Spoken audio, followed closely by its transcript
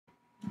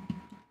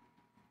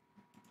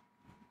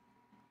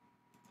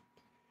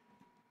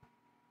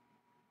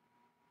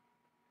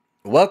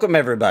Welcome,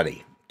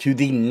 everybody, to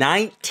the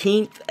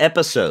 19th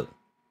episode,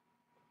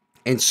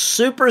 and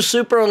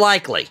super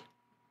likely,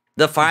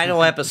 the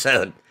final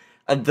episode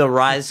of the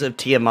Rise of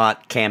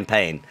Tiamat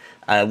campaign,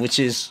 which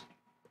is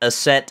a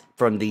set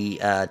from the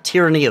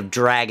Tyranny of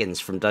Dragons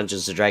from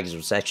Dungeons & Dragons. It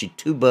was actually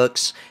 2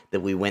 books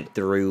that we went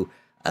through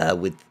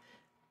with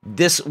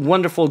this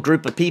wonderful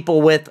group of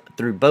people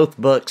through both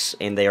books,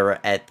 and they are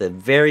at the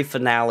very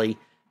finale.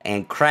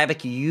 And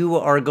Crabbick, you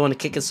are going to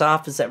kick us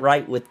off, is that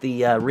right, with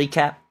the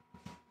recap?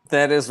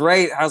 That is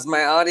right. How's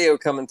my audio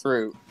coming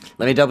through?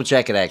 Let me double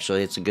check it,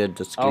 actually. It's a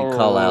good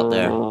call out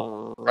there.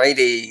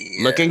 Righty.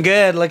 Looking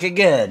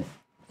good.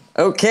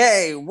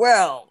 Okay,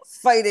 well,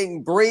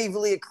 fighting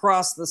bravely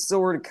across the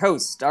Sword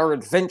Coast, our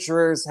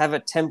adventurers have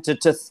attempted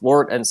to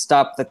thwart and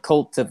stop the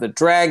cult of the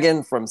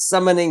dragon from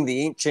summoning the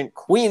ancient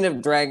Queen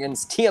of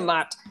Dragons,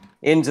 Tiamat,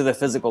 into the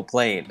physical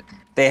plane.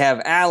 They have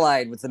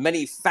allied with the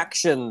many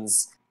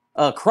factions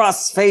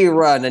across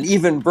Faerun and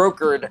even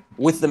brokered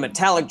with the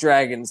metallic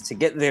dragons to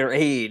get their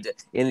aid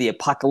in the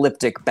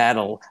apocalyptic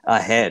battle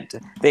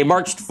ahead. They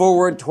marched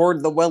forward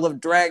toward the Well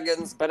of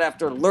Dragons, but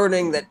after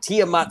learning that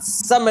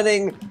Tiamat's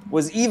summoning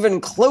was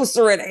even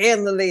closer at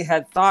hand than they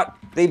had thought,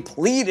 they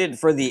pleaded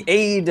for the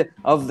aid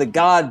of the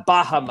god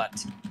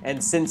Bahamut.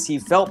 And since he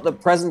felt the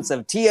presence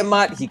of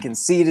Tiamat, he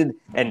conceded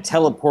and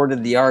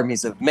teleported the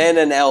armies of men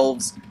and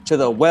elves to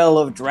the Well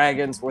of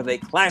Dragons, where they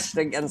clashed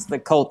against the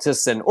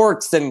cultists and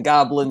orcs and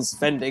goblins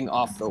fending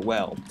off the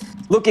well.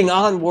 Looking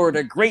onward,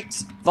 a great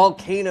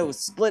volcano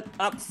split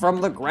up from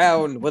the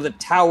ground with a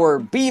tower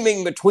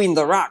beaming between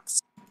the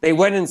rocks. They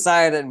went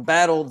inside and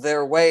battled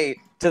their way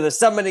to the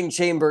summoning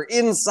chamber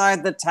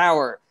inside the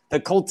tower. The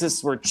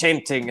cultists were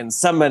chanting and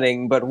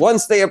summoning, but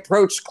once they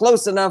approached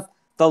close enough,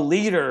 the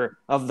leader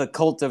of the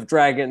cult of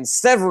dragons,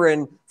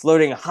 Severin,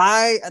 floating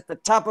high at the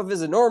top of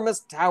his enormous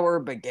tower,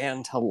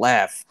 began to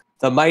laugh.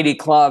 The mighty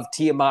claw of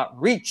Tiamat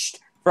reached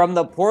from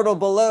the portal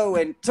below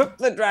and took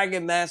the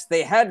dragon mask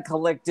they had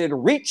collected,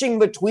 reaching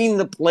between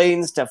the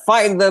planes to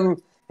find them,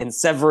 and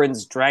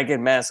Severin's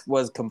dragon mask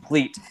was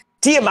complete.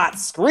 Tiamat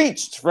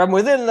screeched from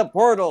within the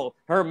portal,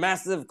 her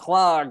massive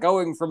claw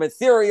going from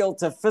ethereal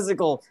to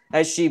physical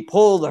as she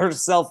pulled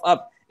herself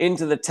up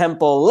into the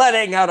temple,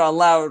 letting out a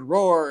loud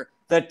roar.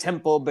 The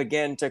temple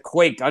began to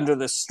quake under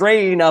the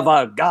strain of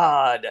a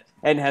god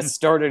and has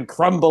started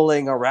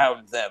crumbling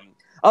around them.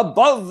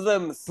 Above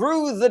them,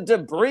 through the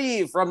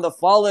debris from the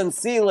fallen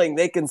ceiling,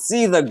 they can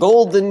see the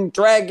golden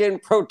dragon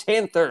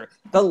Protanther,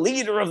 the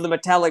leader of the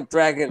metallic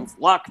dragons,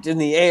 locked in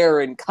the air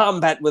in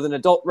combat with an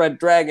adult red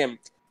dragon.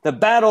 The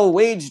battle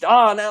waged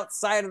on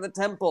outside of the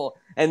temple,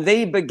 and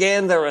they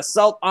began their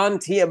assault on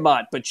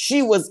Tiamat, but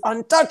she was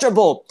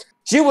untouchable.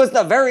 She was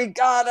the very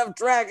god of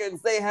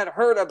dragons they had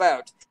heard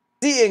about.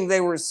 Seeing they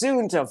were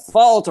soon to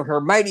fall to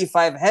her mighty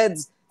 5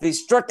 heads, they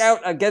struck out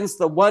against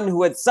the one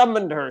who had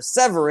summoned her,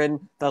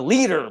 Severin, the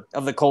leader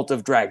of the cult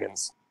of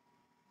dragons.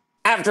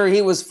 After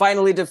he was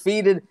finally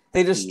defeated,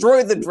 they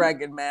destroyed the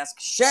dragon mask,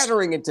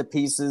 shattering it to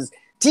pieces.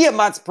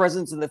 Tiamat's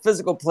presence in the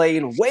physical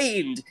plane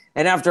waned,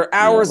 and after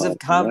hours of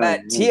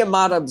combat,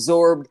 Tiamat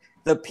absorbed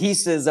the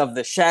pieces of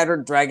the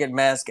shattered dragon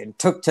mask and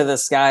took to the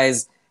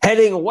skies,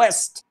 heading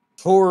west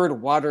toward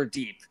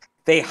Waterdeep.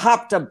 They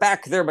hopped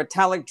aback their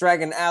metallic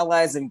dragon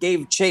allies and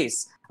gave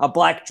chase, a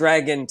black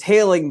dragon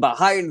tailing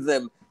behind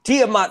them.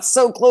 Tiamat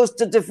so close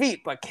to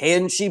defeat, but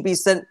can she be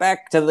sent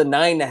back to the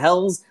 9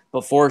 hells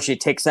before she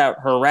takes out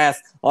her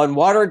wrath on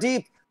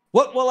Waterdeep?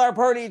 What will our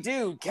party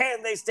do?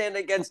 Can they stand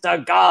against a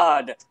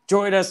god?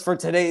 Join us for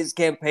today's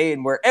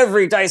campaign, where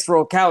every dice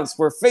roll counts,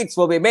 where fates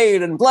will be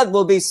made and blood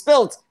will be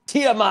spilt.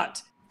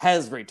 Tiamat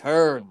has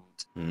returned.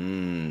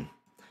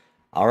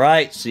 All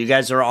right, so you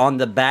guys are on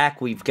the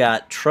back. We've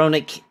got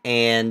Troenick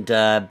and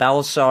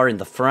Balasar in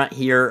the front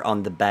here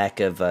on the back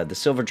of the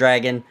Silver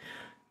Dragon.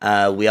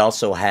 We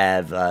also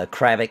have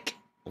Crabbick,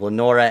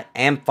 Lenora,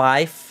 and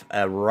Fyfe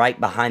right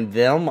behind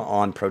them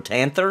on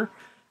Protanther.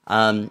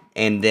 And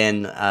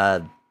then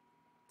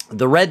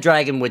the Red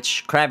Dragon,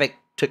 which Crabbick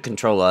took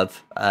control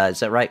of. Is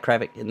that right,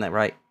 Crabbick? Isn't that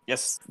right?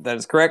 Yes, that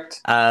is correct.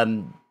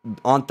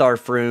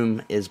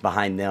 Ontharfroom is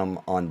behind them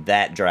on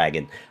that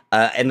dragon.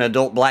 An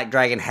adult black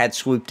dragon had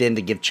swooped in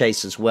to give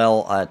chase as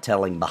well,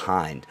 tailing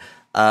behind.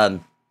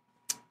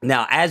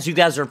 Now, as you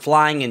guys are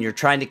flying and you're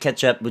trying to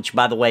catch up, which,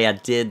 by the way, I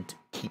did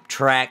keep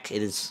track.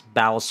 It is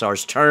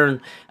Balasar's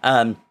turn.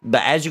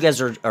 But as you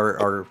guys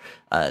are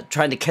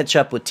trying to catch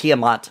up with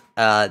Tiamat,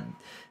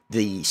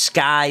 the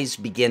skies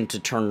begin to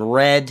turn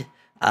red,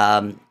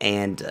 and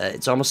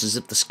it's almost as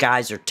if the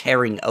skies are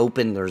tearing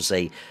open. There's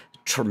a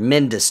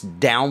tremendous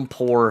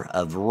downpour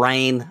of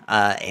rain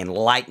and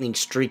lightning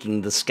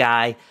streaking the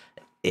sky.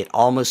 It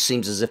almost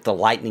seems as if the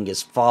lightning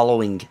is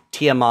following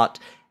Tiamat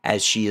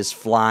as she is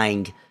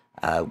flying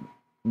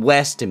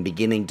west and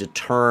beginning to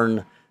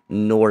turn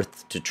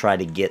north to try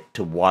to get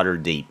to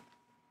Waterdeep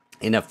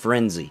in a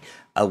frenzy.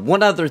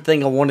 One other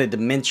thing I wanted to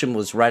mention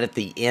was right at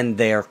the end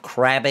there,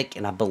 Crabbick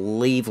and I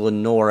believe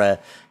Lenora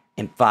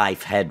and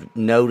Fyfe had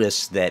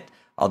noticed that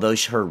although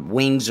her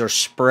wings are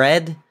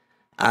spread,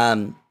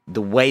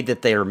 the way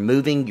that they are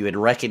moving, you would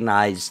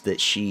recognize that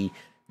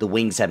the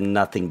wings have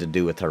nothing to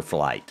do with her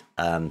flight.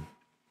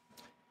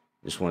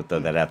 Just want to throw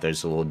that out there.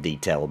 There's a little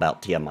detail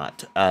about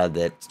Tiamat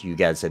that you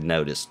guys had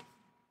noticed.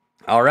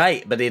 All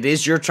right, but it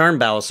is your turn,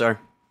 Balasar.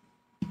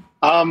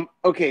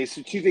 Okay,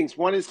 so two things.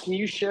 One is, can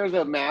you share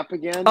the map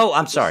again? Oh,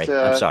 I'm sorry.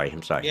 I'm sorry.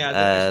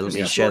 Yeah, let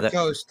me share that.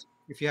 Coast,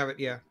 if you have it,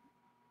 yeah.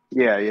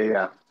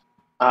 Yeah.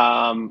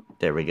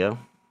 There we go.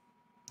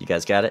 You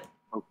guys got it?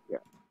 Okay.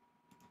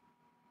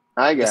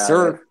 I got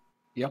sir. it.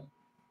 Yep.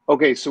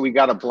 Okay, so we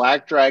got a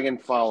black dragon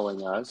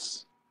following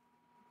us,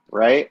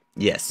 right?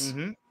 Yes.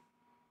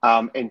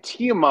 Mm-hmm. And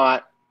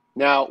Tiamat.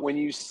 Now, when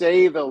you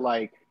say the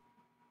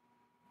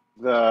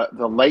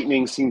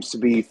lightning seems to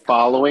be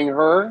following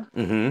her,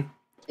 Mm-hmm.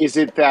 is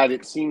it that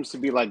it seems to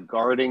be like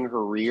guarding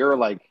her rear,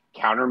 like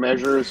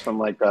countermeasures from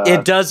like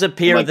it does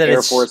appear that Air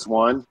it's Force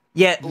One?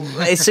 Yeah,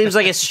 it seems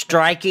like it's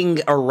striking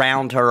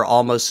around her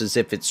almost as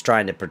if it's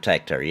trying to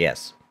protect her.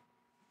 Yes.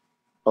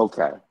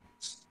 Okay.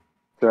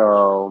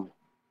 So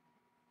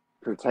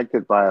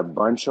protected by a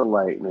bunch of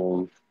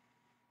lightning.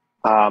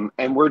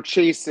 And we're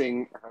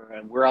chasing her,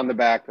 and we're on the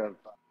back of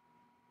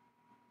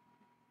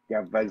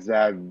Yeah,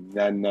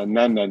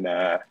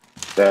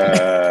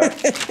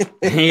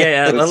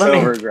 the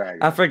silver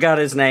dragon. I forgot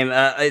his name.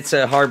 It's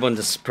a hard one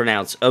to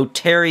pronounce.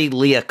 Oteri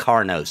Leah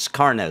Carnos.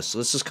 Carnos.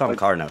 Let's just call him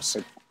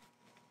Carnos.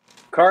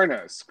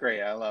 Carnos,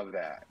 great. I love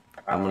that.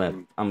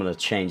 I'm gonna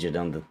change it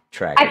on the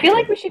track. I feel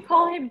like we should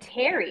call him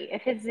Terry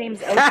if his name's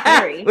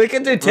Terry. We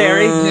can do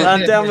Terry.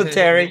 I'm down with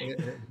Terry.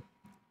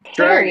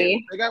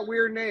 Terry. They got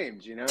weird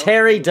names, you know.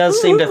 Terry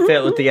does seem to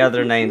fit with the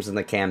other names in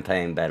the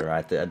campaign better.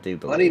 I do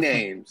believe. Funny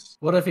names.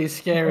 What if he's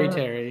scary,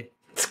 Terry?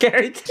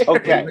 Scary Terry.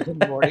 Okay.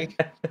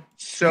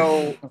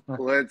 So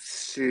let's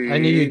see. I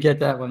knew you'd get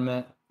that one,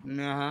 Matt.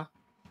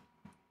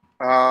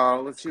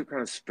 Let's see what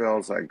kind of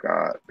spells I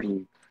got.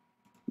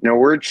 No,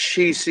 we're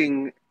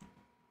chasing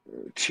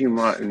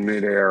Tiamat in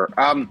midair.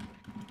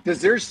 Does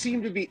there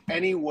seem to be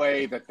any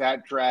way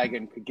that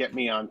dragon could get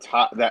me on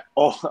top? That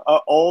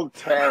old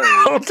Terry.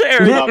 Old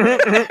Terry.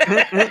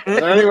 Is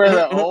there any way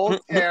that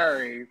old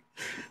Terry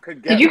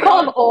could get? Did you me call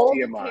on him old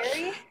Tiamat?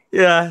 Terry?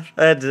 Yeah,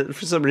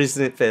 for some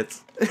reason it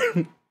fits.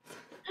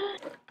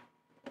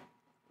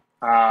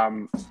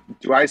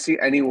 Do I see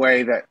any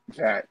way that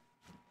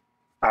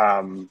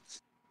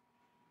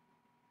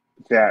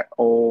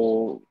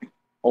old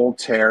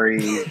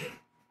Terry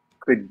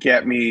could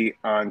get me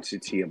onto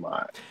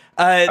Tiamat?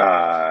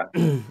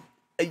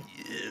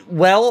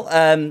 Well,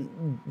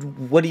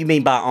 what do you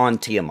mean by on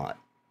Tiamat?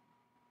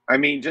 I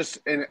mean, just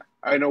in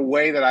a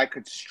way that I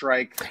could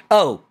strike.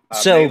 Oh,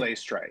 melee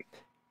strike.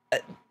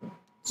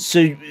 So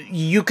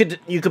you could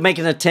make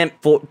an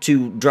attempt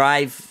to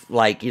drive,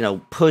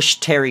 push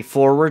Terry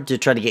forward to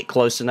try to get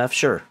close enough.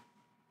 Sure.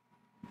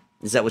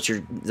 Is that what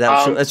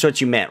that's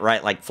what you meant,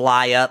 right? Like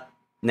fly up.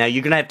 Now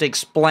you're gonna have to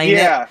explain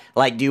it.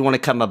 Like, do you want to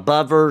come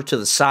above her, to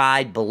the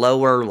side,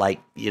 below her?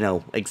 Like,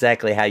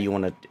 exactly how you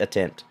want to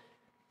attempt.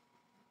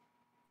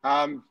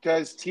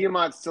 Does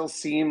Tiamat still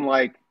seem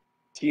like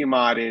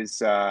Tiamat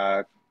is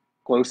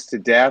close to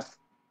death,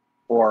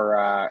 or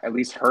at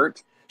least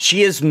hurt?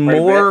 She is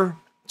more.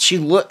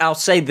 I'll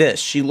say this.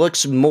 She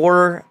looks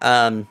more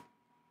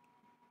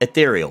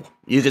ethereal.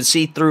 You can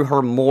see through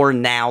her more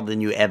now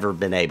than you ever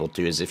been able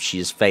to, as if she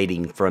is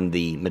fading from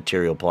the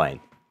material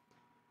plane.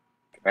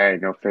 Hey,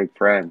 no fake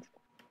friends.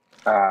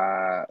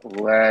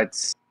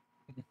 Let's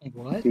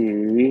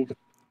see.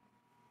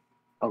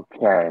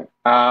 Okay.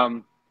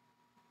 I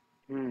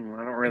don't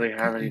really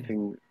have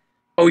anything.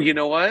 Oh, you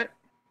know what?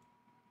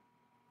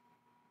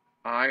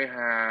 I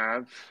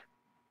have.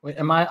 Wait,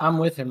 I'm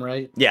with him,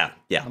 right? Yeah.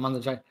 I'm on the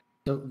dragon.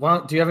 So,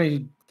 do you have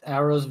any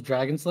arrows of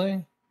dragon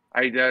slaying?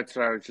 That's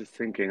what I was just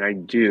thinking. I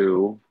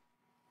do.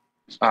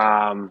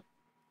 I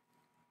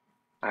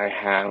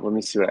have. Let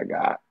me see what I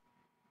got.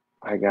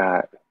 I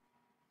got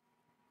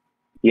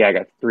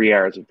 3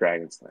 arrows of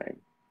dragon slaying.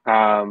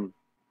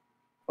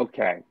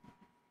 Okay.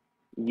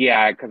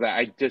 Yeah, because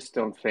I just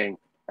don't think.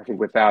 I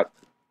think if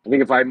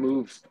I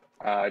move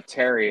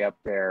Terry up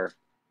there,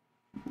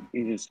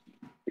 he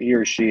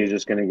or she is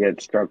just going to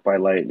get struck by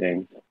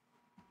lightning.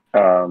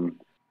 Or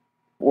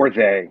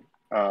they.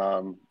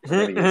 Going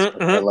to get struck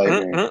by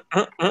lightning.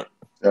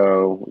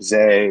 So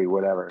Zay,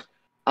 whatever.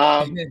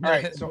 All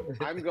right. So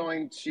I'm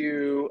going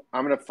to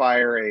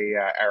fire a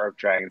arrow of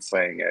dragon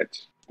slaying at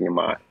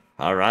Tiamat.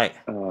 All right.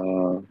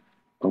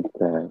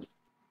 Okay.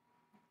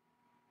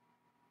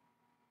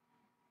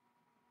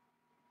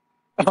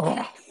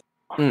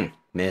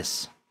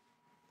 Miss.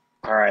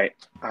 All right.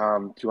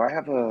 Do I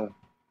have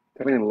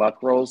any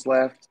luck rolls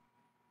left?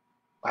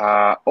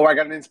 I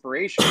got an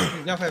inspiration.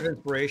 You definitely have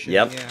inspiration.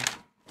 Yep. Yeah.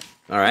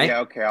 All right. Yeah.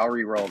 Okay. I'll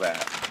re-roll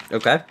that.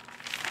 Okay.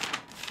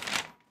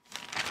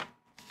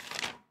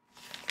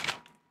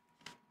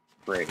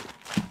 Great.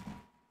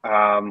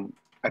 I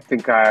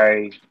think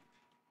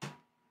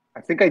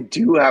I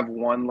do have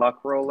one luck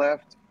roll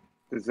left.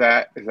 Is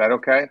that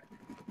okay?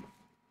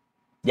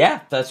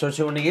 Yeah, that's what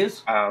you want to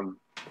use. All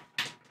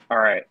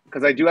right,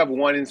 because I do have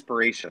one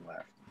inspiration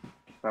left.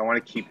 I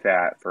want to keep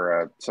that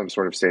for some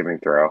sort of saving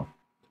throw.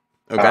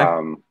 Okay.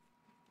 All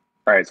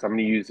right, so I'm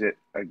going to use it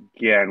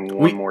again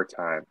one more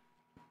time.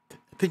 I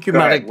think you Go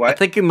might ahead, have. what? I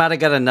think you might have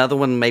got another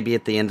one maybe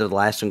at the end of the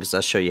last one because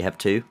I show you have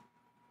 2.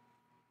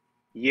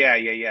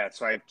 Yeah.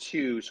 So I have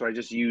 2, so I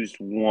just used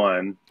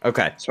 1.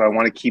 Okay. So I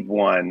want to keep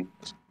 1.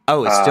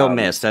 Oh, it still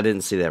missed. I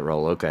didn't see that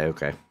roll.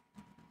 Okay.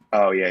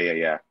 Oh,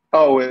 yeah.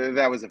 Oh,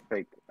 that was a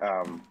fake.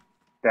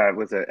 That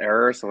was an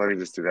error, so let me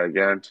just do that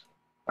again.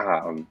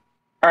 All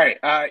right,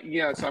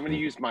 so I'm going to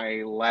use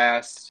my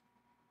last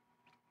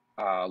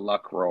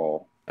luck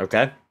roll.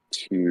 Okay.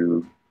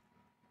 To...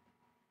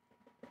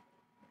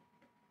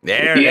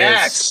 There it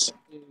is.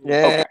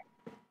 Yeah. Okay.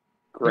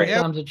 Great. Here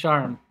comes a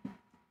charm.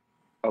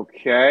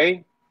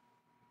 Okay.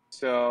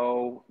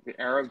 So the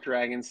Arrow of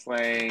Dragon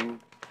Slaying.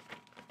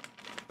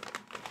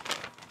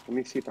 Let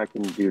me see if I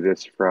can do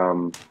this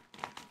from.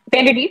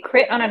 Vander, do you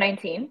crit on a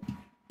 19?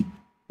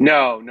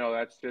 No,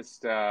 that's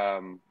just.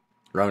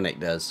 Roenick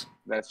does.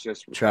 That's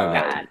just.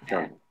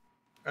 Troenick.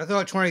 I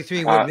thought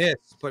 23 would miss,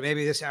 but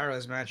maybe this arrow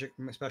is magic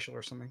special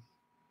or something.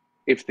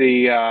 If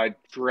the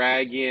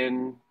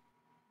dragon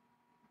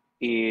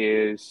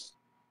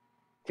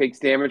takes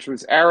damage from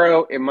this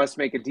arrow, it must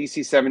make a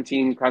DC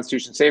 17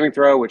 Constitution saving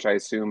throw, which I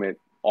assume it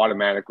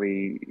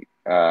automatically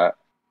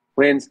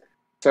wins.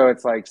 So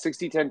it's like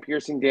 60-10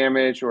 piercing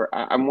damage, or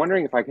I'm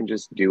wondering if I can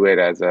just do it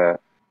as a.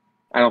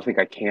 I don't think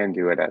I can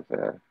do it as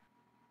a.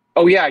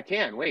 Oh yeah, I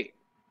can. Wait.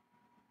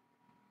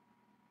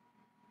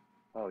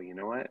 Oh, you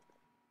know what?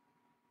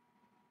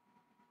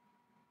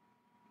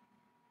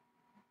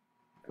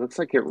 It looks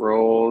like it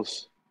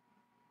rolls.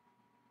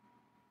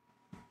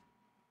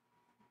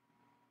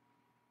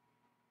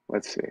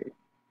 Let's see.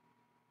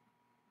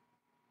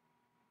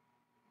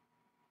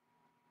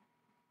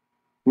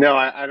 No,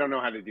 I don't know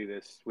how to do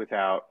this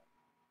without.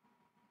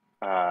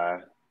 Yeah,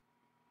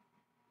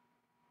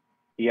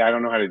 I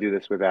don't know how to do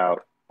this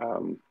without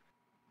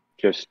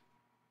just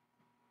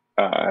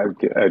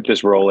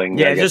rolling.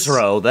 Yeah, just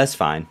roll. That's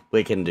fine.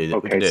 We can do that.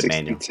 Okay, we can do it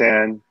manual.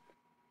 60-10.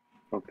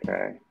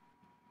 Okay.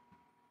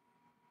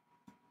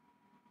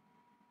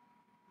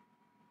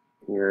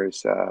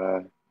 Here's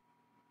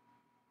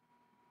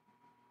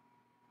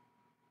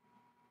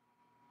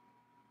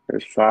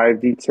there's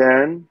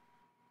 5d10,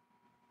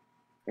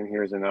 and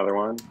here's another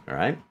one. All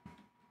right.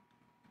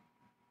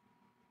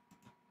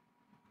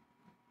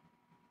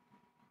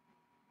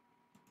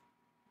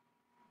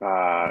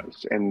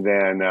 And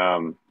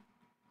then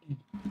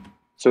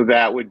so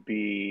that would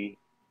be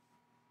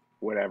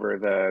whatever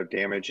the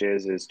damage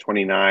is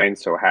 29,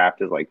 so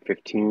half is like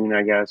 15,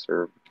 I guess,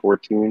 or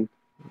 14.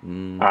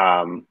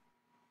 And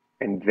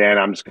then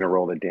I'm just going to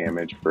roll the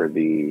damage for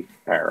the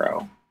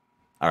arrow.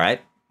 All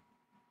right.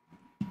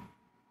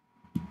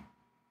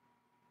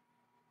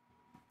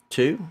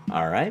 2.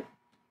 All right.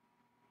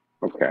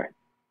 Okay.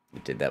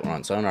 We did that one on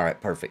its own. All right.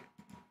 Perfect.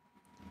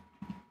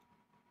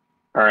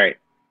 All right.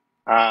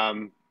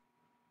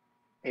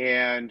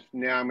 And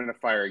now I'm going to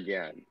fire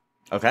again.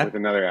 Okay. With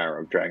another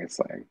arrow of Dragon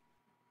Slaying.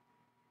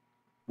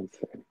 Let's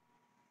see.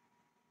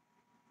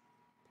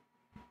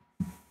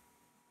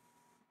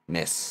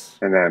 Miss.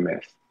 And then I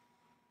missed.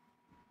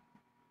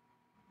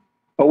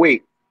 Oh,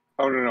 wait.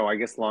 Oh, no. I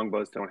guess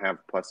longbows don't have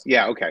plus.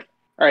 Yeah, okay.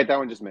 All right, that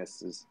one just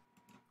misses.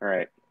 All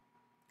right.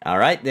 All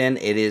right, then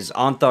it is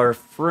Onthar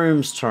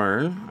Froom's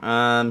turn.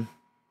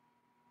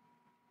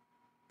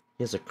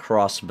 He has a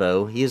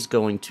crossbow. He is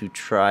going to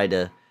try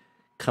to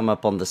come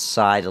up on the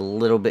side a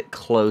little bit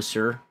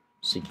closer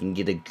so he can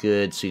get a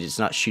good, so he's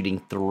not shooting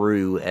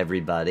through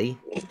everybody.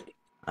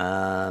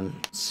 Let's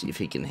see if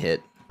he can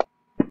hit.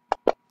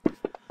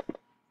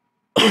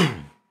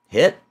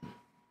 Hit.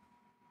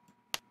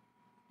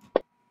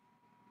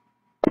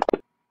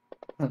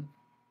 Hmm.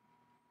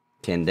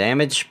 10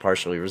 damage,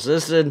 partially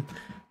resisted.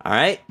 All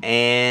right,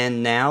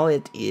 and now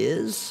it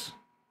is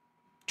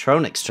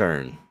Troenick's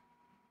turn.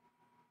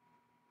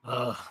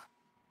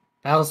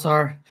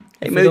 Balasar,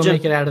 Hey, if we don't Mugen.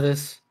 make it out of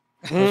this,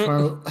 I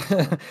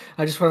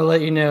just want to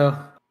let you know,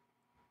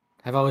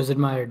 I've always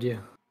admired you.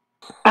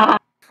 Wow.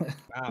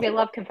 They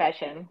love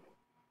confession.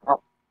 I'm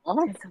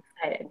so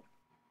excited.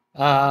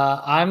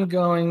 I'm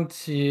going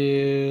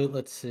to,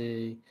 let's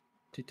see.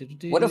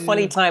 What a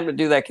funny time to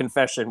do that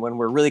confession when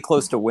we're really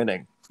close to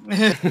winning.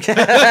 That's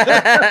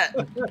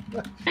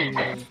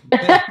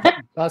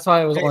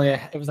why it was only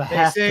it was a They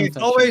half. say it's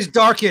confession. always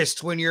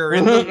darkest when you're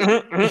in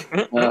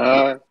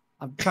the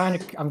I'm trying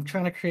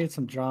to create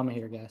some drama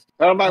here, guys.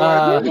 Oh, my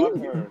wife will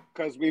love her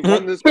because we've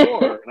won this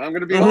war, and I'm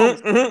going to be home.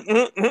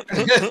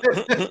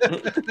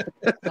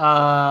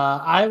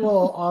 I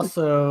will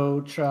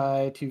also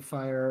try to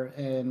fire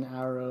an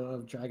arrow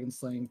of dragon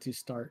slaying to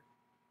start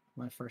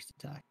my first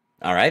attack.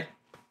 All right.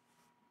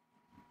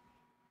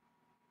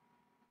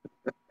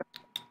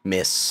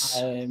 Miss.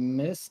 I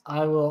miss.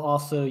 I will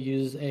also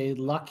use a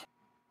luck.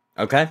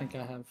 Okay. I think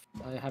I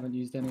haven't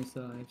used any,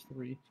 so I have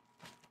 3.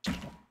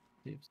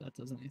 See if that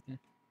does anything.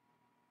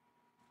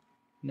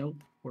 Nope.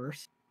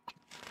 Worse.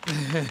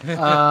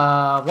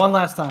 One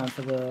last time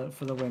for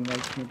the win,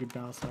 right? Maybe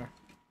Balasar.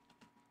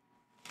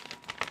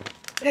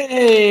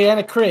 Hey, and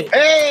a crit.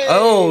 Hey!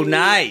 Oh,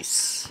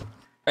 nice.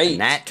 Right.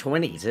 Nat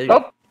 20 too.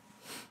 Oh.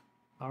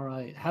 All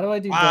right. How do I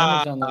do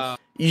damage on this?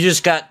 You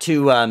just got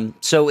to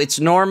so it's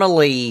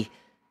normally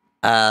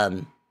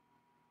how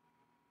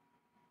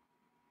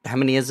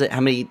many is it? How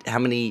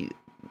many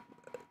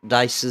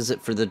dice is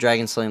it for the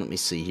dragon slaying? Let me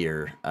see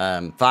here.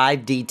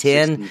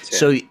 5d10.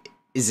 So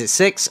is it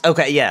 6?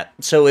 Okay, yeah.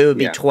 So it would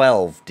be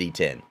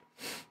 12d10.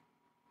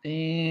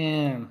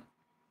 Damn.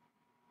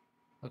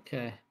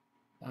 Okay.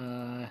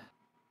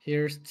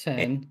 Here's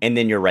 10. And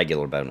then your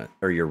regular bonus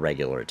or your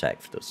regular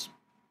attack for this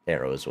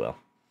arrow as well.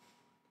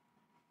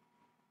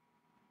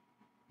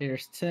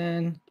 Here's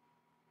 10.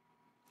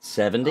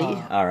 70.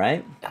 All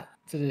right.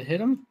 Did it hit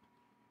him?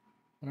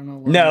 I don't know.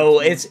 What No,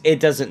 it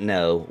doesn't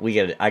know.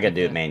 I got to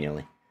do it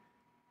manually.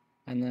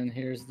 And then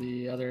here's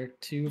the other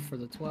 2 for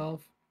the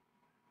 12.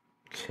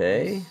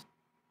 Okay.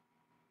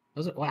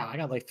 Wow, I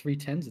got like 3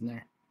 10s in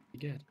there.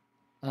 Pretty good.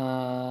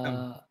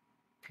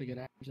 Pretty good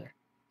average there.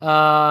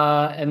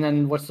 And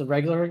then what's the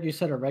regular? You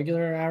said a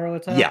regular arrow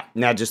attack? Yeah,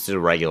 not just a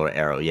regular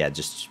arrow. Yeah,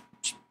 just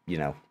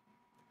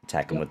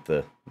attack him with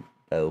the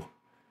bow.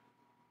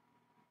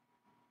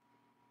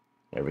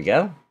 There we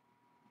go.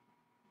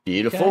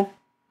 Beautiful. Okay.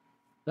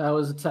 That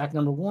was attack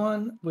number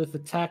 1. With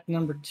attack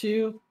number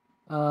 2,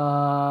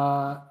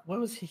 what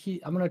was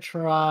he? I'm gonna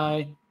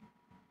try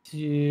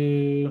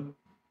to.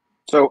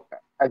 So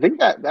I think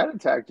that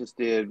attack just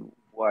did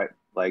what,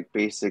 like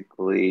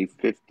basically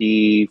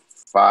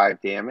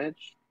 55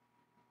 damage.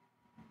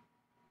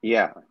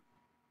 Yeah.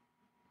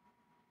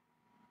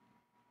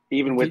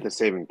 Even with the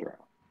saving throw.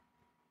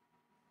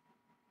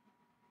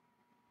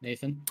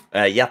 Nathan.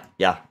 Yeah.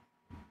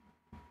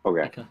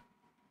 Okay.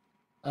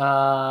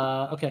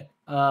 Okay.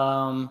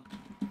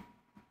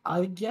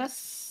 I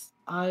guess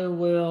I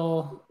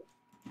will.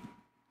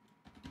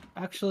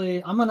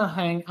 Actually, I'm gonna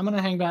hang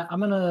back. I'm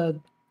gonna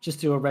just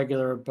do a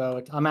regular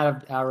bow. I'm out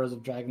of arrows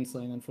of dragon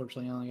slaying.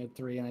 Unfortunately, I only had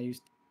 3, and I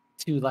used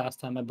 2 last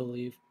time, I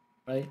believe.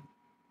 Right?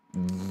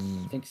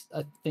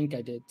 I think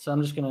I did. So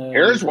I'm just gonna.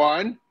 Here's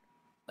one.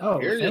 Oh,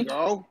 here you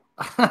go.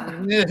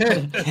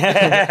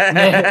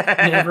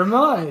 Never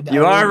mind.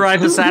 You are right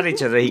beside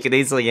each other. He could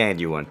easily hand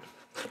you one.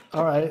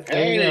 All right.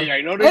 Hey,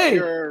 I noticed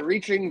you're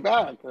reaching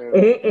back.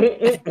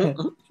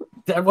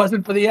 That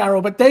wasn't for the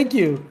arrow, but thank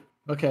you.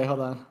 Okay, hold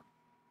on.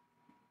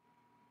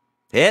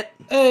 Hit.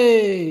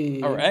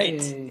 Hey. All right.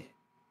 Hey.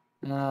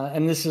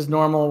 And this is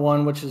normal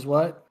 1, which is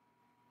what?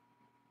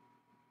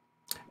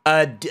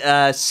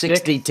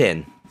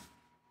 60-10.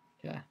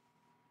 Yeah.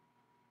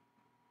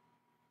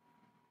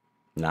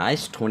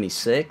 Nice.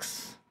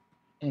 26.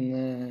 And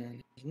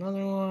then there's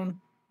another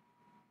one.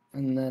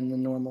 And then the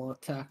normal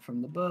attack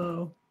from the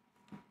bow.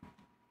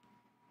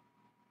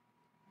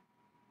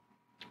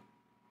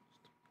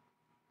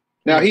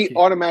 Now he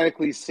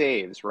automatically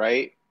saves,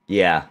 right?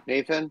 Yeah.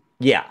 Nathan?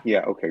 Yeah. Yeah,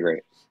 okay,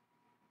 great.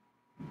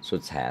 So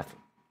it's half.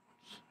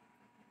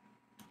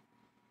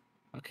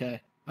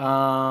 Okay.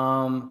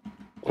 So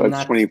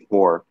that's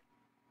 24.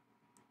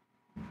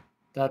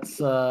 That's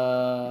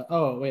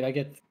oh wait, I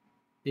get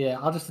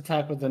I'll just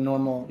attack with the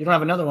normal. You don't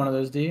have another one of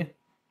those, do you?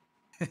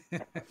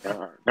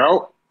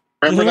 No.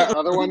 Remember that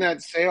other one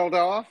that sailed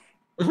off?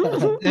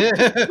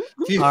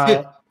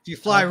 If you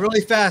fly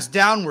really fast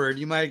downward,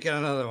 you might get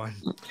another one.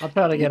 I'll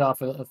try to get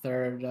off a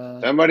third.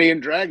 Somebody in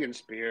Dragon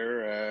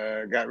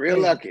Spear got real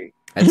lucky.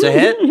 That's a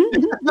hit.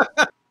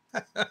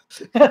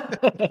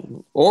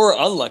 Or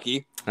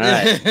unlucky. All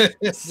right.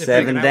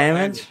 7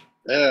 damage.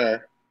 Yeah.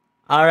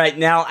 All right.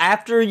 Now,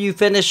 after you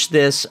finish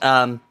this,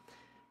 the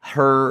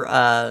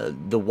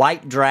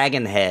white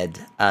dragon head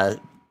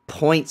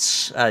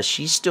points.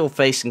 She's still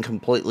facing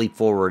completely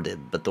forward,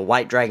 but the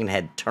white dragon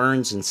head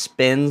turns and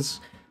spins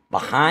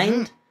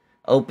behind.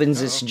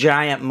 Opens its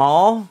giant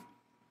maw.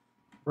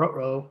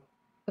 Ruh-roh.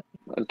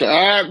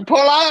 Pull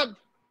up!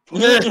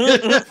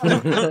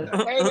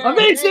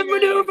 Amazing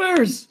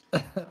maneuvers!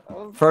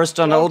 First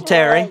on old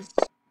Terry.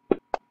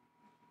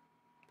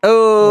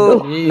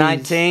 Oh, geez.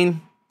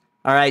 19.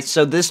 All right,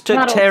 so this took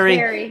Not old Terry.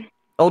 Terry.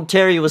 Old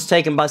Terry was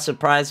taken by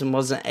surprise and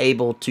wasn't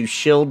able to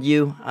shield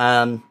you.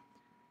 Let's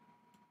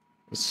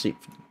see.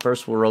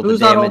 First, we'll roll Who's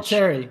the not old damage.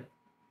 Terry?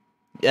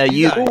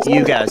 You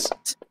guys.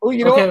 Oh,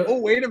 you know Okay. what? Oh,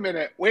 wait a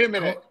minute.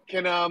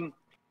 Can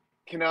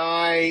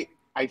I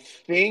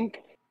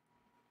think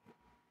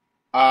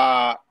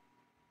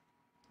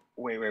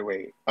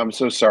wait. I'm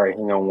so sorry.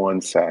 Hang on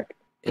one sec.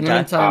 In the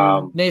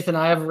meantime, Nathan,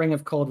 I have a ring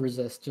of cold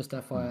resist, just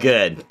FYI.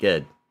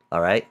 Good. All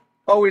right.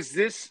 Oh, is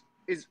this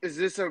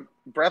a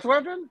breath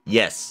weapon?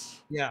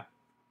 Yes. Yeah.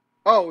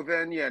 Oh,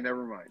 then yeah,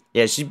 never mind.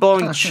 Yeah, she's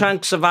blowing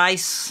chunks of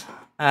ice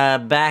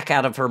back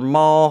out of her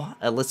maw.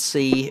 Let's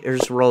see.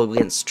 Here's a roll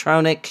against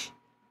Troenick.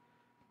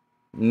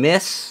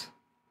 Miss.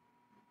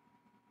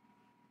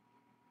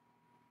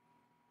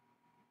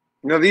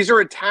 No, these are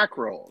attack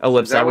rolls. Oh,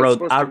 whoops! Is that I what it's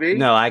rolled. supposed to be?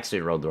 No, I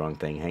actually rolled the wrong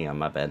thing. Hang on,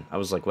 my bad. I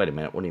was like, wait a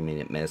minute. What do you mean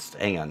it missed?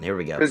 Hang on. Here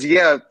we go. Because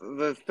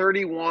the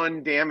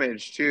 31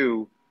 damage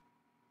too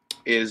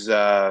is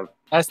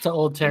That's to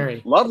old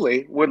Terry.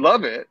 lovely. Would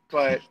love it,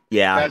 but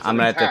Yeah, that's I'm an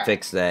gonna have to attack.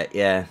 fix that.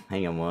 Yeah,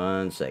 hang on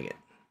one second.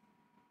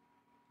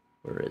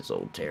 Where is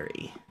old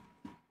Terry?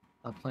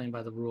 I'm playing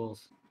by the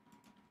rules.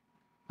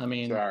 I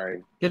mean,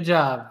 Sorry. good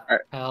job, All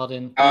right.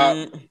 Paladin.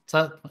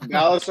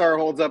 Balasar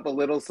holds up a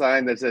little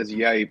sign that says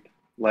 "Yipe,"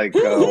 like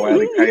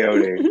Wile E.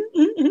 Coyote.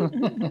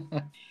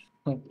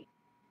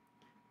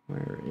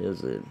 Where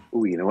is it?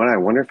 Ooh, you know what? I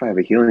wonder if I have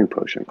a healing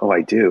potion. Oh,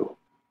 I do.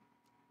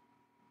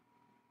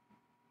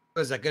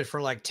 Was that good for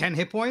like 10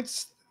 hit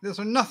points? Those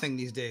are nothing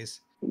these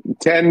days.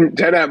 10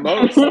 at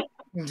most.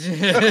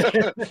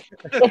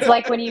 It's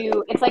like when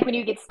you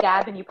get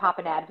stabbed and you pop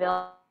an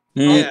Advil.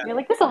 Yeah. You're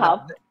like, this will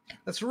help.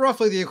 That's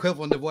roughly the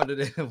equivalent of what it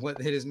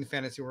is in the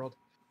fantasy world.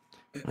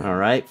 All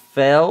right,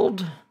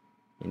 failed.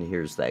 And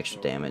here's the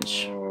extra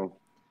damage. Oh,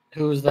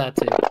 Who was that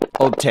to?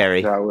 Old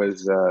Terry. that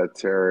was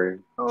Terry.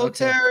 Oh,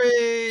 Okay.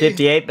 Terry!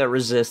 58, but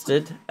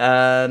resisted.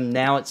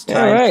 Now it's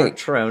time right.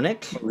 for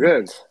Troenick.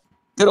 Good.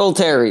 Good old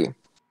Terry.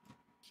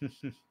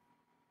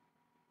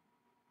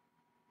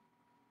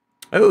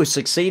 Oh,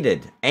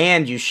 succeeded.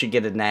 And you should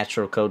get a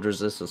natural code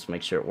resist. Let's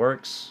make sure it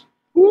works.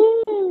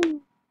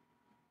 Woo!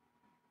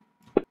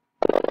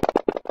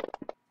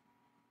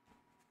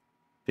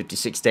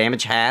 56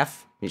 damage,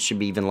 half. It should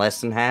be even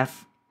less than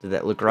half. Did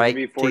that look right?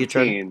 Maybe to you,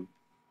 Troenick? 14.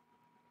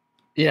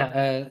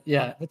 Yeah,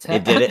 it's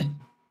It did it?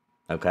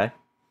 Okay.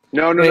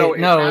 No. Wait,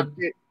 no.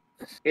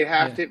 It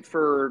halved it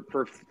for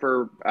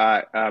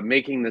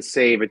making the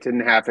save. It didn't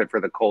half it for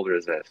the cold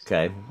resist.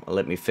 Okay. Well,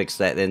 let me fix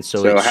that then.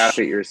 So, So it half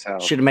it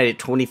yourself. should have made it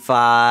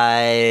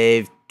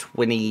 25,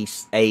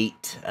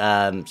 28.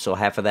 So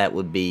half of that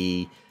would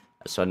be...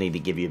 So I need to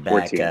give you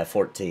back 14.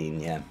 14,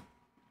 yeah.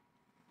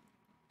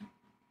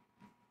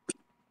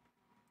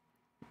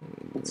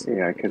 Let's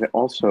see. I could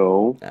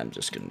also I'm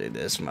just going to do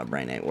this. My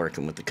brain ain't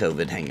working with the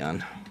COVID. Hang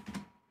on.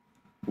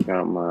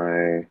 got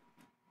my.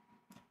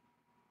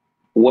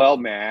 Well,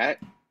 Matt,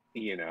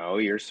 you know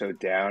you're so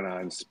down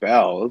on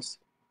spells,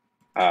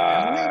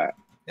 Am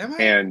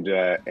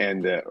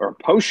I? or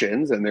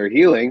potions and their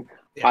healing.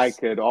 Yes. I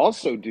could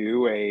also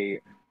do a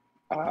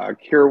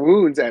cure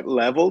wounds at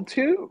level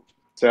 2.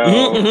 So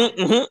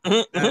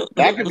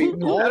that could be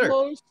Better.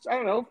 almost, I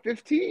don't know,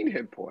 15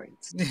 hit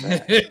points.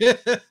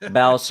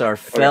 Balasar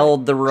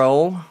failed the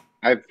roll.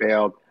 I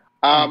failed.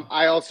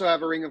 I also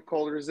have a ring of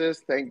cold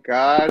resist, thank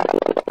God.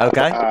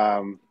 Okay.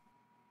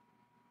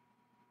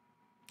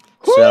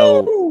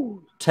 So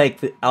Woo!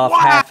 take off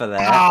half of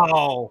that.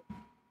 Wow.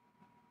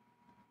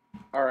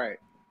 All right.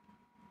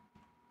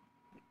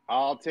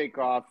 I'll take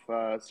off,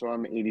 so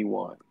I'm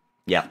 81.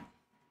 Yeah.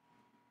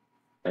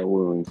 My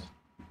wounds.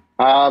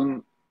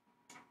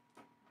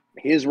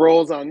 His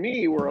rolls on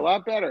me were a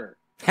lot better.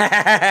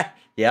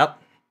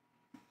 Yep.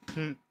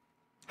 Hmm.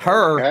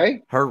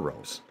 Okay? Her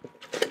rolls.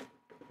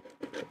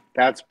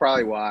 That's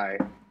probably why.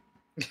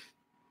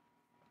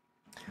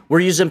 We're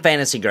using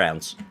fantasy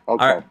grounds.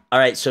 Okay. All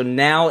right. So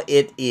now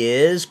it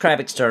is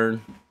Crabbick's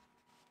turn.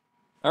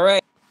 All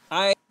right.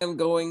 I am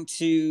going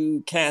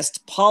to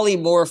cast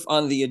Polymorph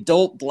on the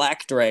adult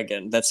black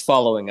dragon that's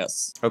following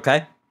us.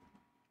 Okay.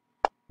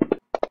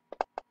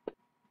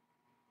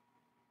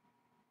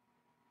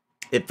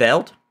 It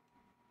failed.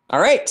 All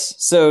right.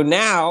 So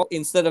now,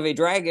 instead of a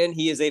dragon,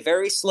 he is a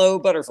very slow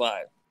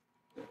butterfly.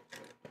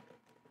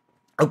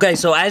 Okay.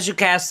 So as you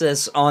cast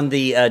this on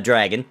the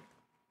dragon,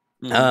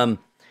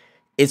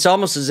 it's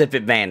almost as if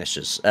it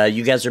vanishes.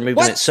 You guys are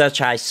moving at such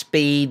high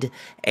speed,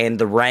 and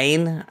the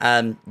rain,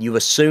 you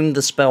assume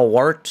the spell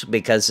worked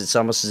because it's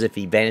almost as if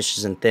he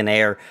vanishes in thin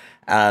air.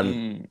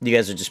 You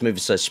guys are just moving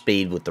at such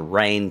speed with the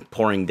rain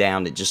pouring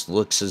down. It just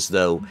looks as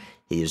though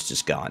he is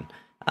just gone.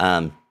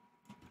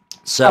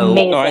 So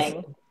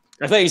Amazing.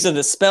 I thought you said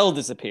the spell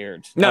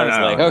disappeared. No, I was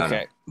no, like, no,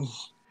 okay.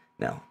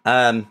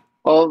 no.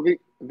 Well,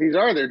 these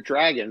are their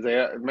dragons.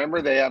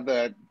 Remember, they have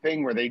the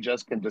thing where they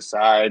just can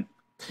decide.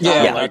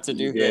 Yeah, like to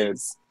do you did.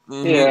 things.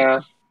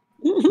 Yeah.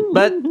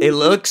 But it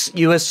looks,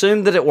 you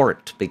assume that it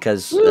worked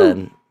because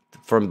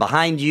from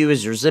behind you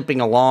as you're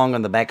zipping along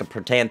on the back of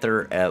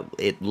Protanther,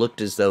 it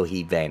looked as though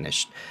he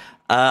vanished.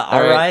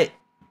 All right.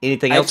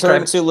 Anything I else?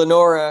 turn Crabbick? to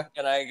Lenora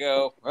and I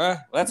go,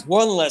 that's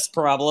one less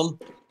problem.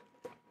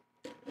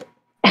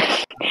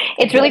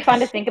 It's really fun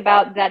to think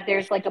about that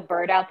there's like a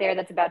bird out there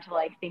that's about to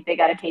like think they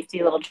got a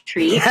tasty little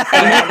treat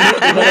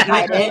and they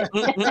hide it.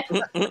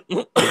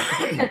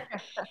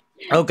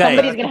 Okay.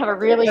 Somebody's gonna have a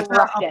really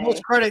rough A day.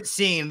 post-credit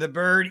scene. The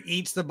bird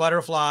eats the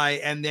butterfly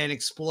and then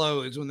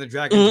explodes when the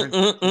dragon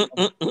turns.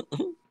 All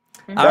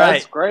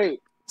That's right.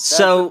 great. That's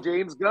So some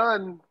James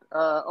Gunn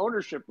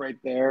ownership right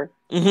there.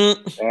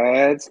 Mm-hmm.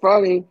 That's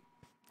funny.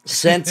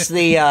 since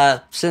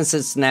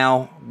it's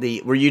now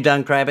were you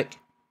done, Crabbick?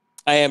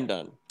 I am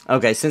done.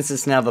 Okay, since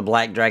it's now the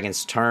Black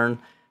Dragon's turn,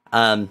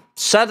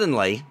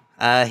 suddenly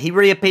he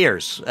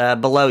reappears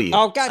below you.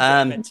 Oh, God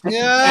damn it.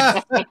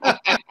 Yeah.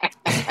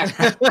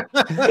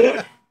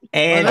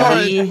 And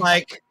Lenora he is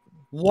like,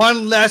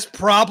 one less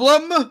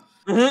problem.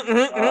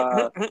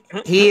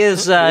 he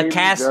is James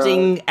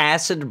casting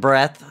acid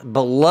breath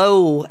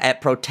below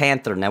at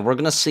Protanther. Now we're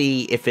gonna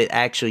see if it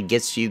actually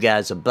gets you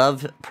guys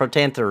above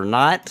Protanther or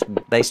not,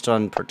 based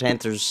on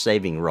Protanther's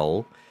saving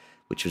roll,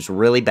 which was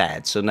really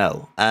bad. So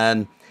no.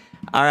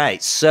 All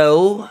right,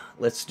 so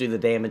let's do the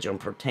damage on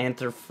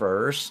Protanther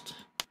first.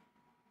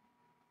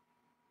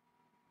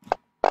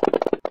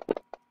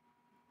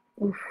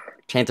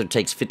 Panther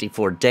takes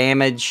 54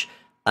 damage.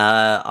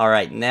 All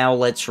right, now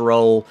let's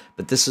roll.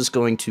 But this is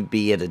going to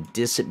be at a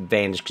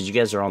disadvantage because you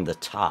guys are on the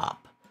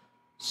top.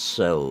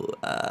 So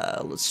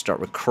let's start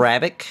with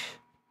Crabbick.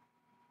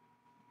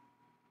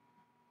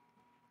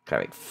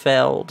 Crabbick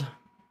failed.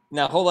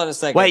 Now, hold on a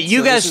second. Wait, you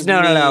So guys... this is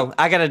No. me-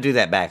 I got to do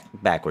that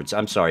backwards.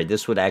 I'm sorry.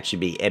 This would actually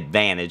be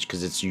advantage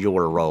because it's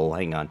your roll.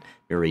 Hang on.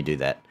 Let me redo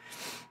that.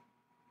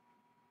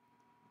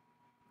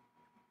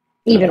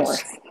 Even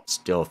worse.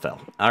 Still fell.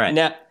 All right.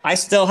 Now, I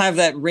still have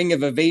that ring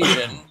of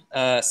evasion,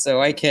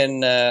 so I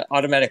can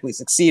automatically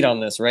succeed on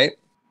this, right?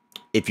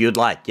 If you'd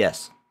like,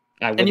 yes.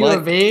 I would Can you like.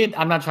 evade?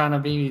 I'm not trying to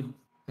be.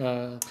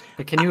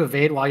 But can you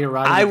evade while you're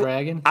riding the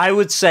dragon? I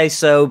would say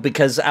so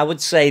because I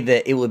would say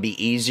that it would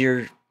be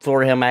easier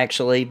for him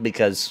actually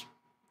because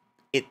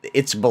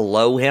it's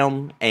below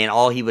him and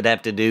all he would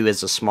have to do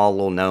as a small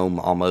little gnome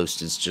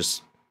almost is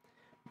just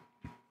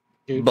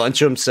bunch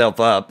himself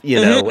up, you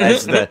know,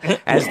 as the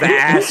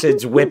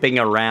acid's whipping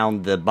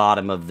around the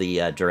bottom of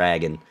the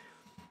dragon.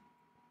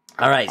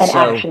 All right, An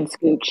so action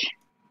scooch.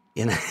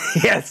 you know,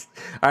 yes.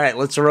 All right,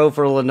 let's roll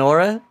for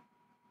Lenora.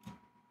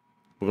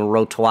 We're gonna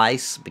roll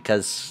twice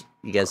because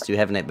you guys do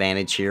have an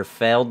advantage here.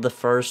 Failed the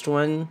first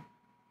one.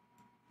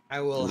 I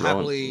will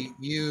happily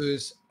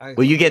use.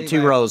 Well, you get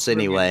 2 rolls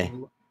anyway.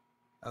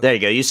 Okay. There you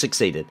go. You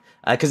succeeded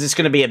because it's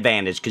going to be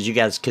advantage because you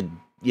guys could,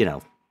 you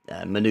know,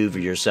 maneuver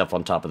yourself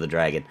on top of the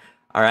dragon.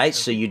 All right,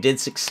 so you did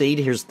succeed.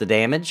 Here's the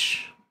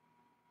damage.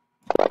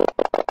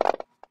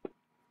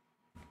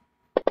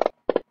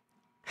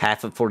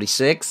 Half of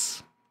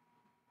 46.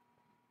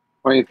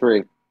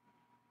 23.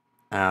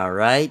 All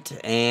right,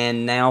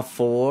 and now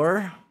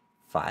for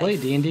Fyfe. Play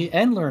D&D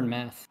and learn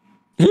math.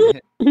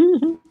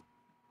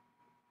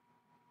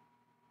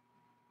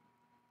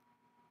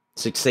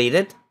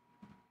 Succeeded.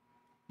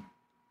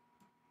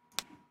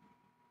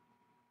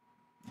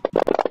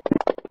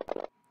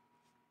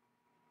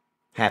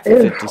 Half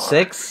of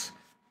 56.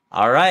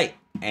 All right,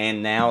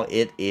 and now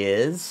it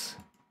is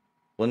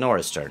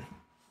Lenora's turn.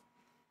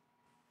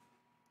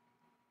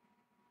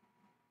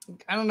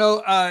 I don't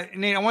know,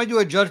 Nate. I want to do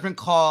a judgment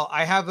call.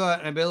 I have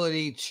an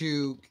ability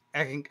to.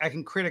 I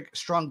can create a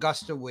strong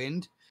gust of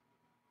wind.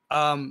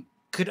 Do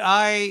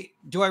I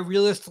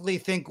realistically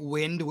think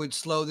wind would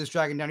slow this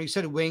dragon down? You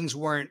said wings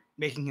weren't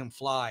making him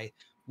fly.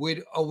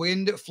 Would a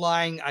wind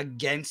flying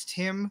against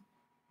him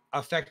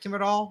affect him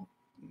at all?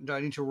 Do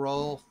I need to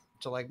roll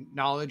to like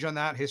knowledge on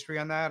that, history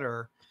on that,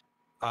 or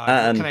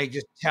can I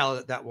just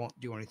tell that won't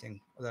do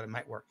anything, or that it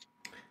might work?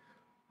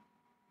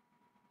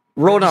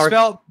 Roll an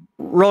arcana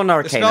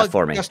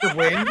for me. Gust of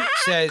wind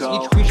says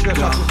each creature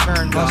starts its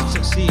turn must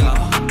succeed or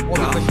be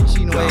pushed 15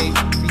 feet away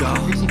from the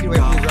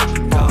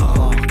direction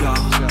So,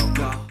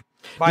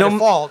 by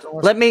default,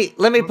 let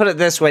me put it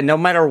this way: no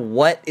matter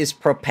what is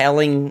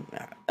propelling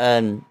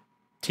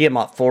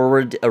Tiamat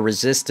forward, a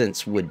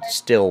resistance would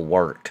still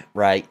work,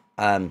 right?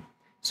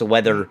 So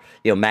whether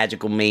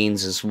magical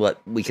means is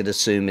what we could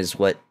assume is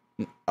what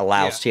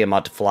allows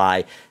Tiamat to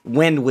fly,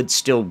 wind would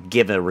still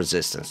give a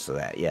resistance to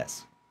that.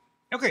 Yes.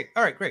 Okay.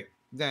 All right. Great.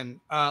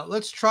 Then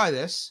let's try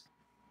this.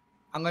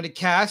 I'm going to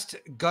cast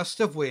Gust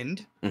of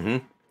Wind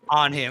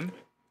on him,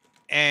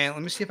 and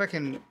let me see if I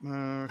can.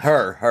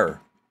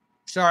 Her.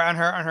 Sorry, on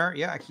her.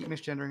 Yeah, I keep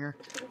misgendering her.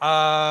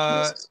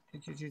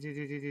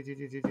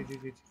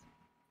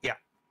 Yeah.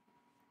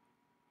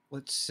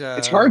 Let's.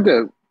 It's hard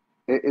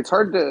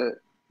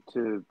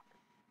to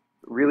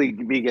really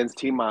be against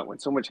Tiamat when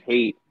so much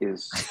hate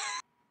is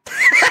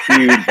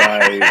spewed by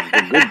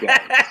the good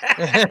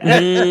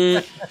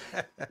guys.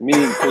 Me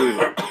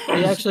included.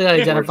 He actually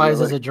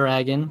identifies as a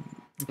dragon.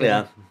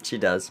 Yeah, she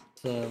does.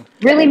 So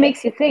Really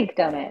makes you think,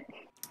 don't it?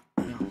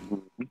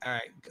 All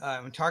right.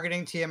 I'm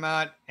targeting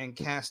Tiamat and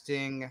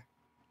casting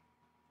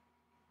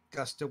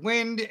Gust of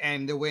Wind,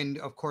 and the wind,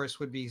 of course,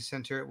 would be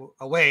centered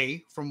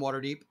away from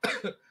WaterDeep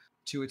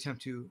to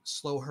attempt to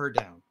slow her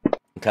down.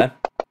 Okay.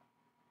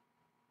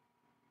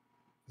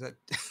 That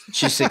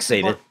She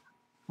succeeded.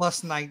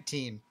 plus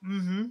 19.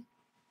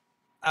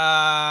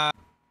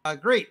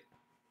 Great.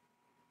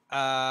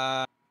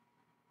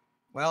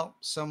 Well,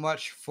 so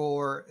much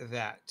for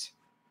that.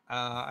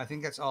 I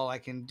think that's all I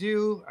can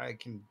do.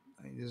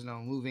 There's no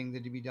moving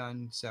to be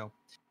done, so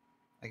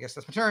I guess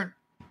that's my turn.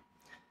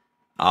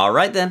 All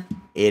right, then.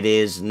 It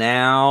is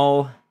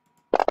now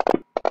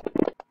the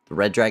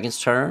Red Dragon's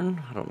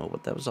turn. I don't know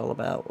what that was all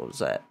about. What was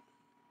that?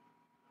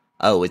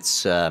 Oh,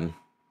 it's... I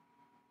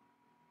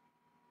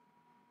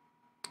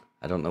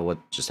don't know what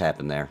just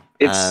happened there.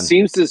 It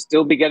seems to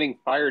still be getting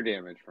fire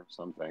damage from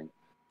something.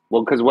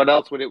 Well, because what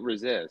else would it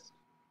resist?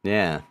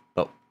 Yeah,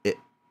 but it...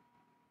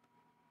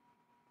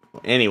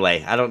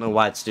 Anyway, I don't know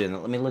why it's doing that.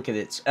 Let me look at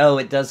it. Oh,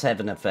 it does have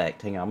an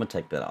effect. Hang on, I'm going to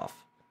take that off.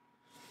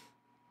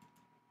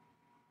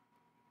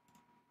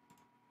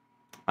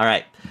 All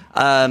right.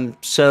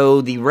 So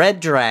the red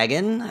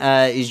dragon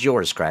is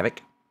yours,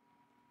 Crabbick.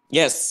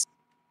 Yes.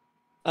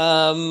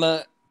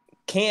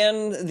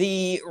 can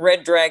the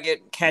red dragon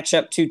catch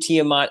up to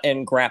Tiamat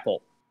and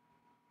grapple?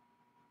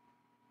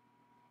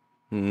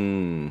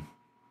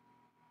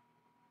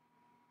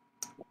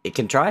 It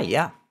can try,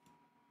 yeah.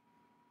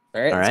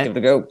 All right, All let's right. give it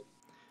a go.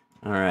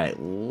 All right,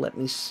 let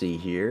me see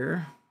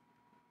here.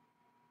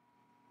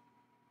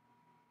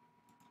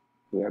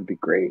 That'd be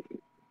great.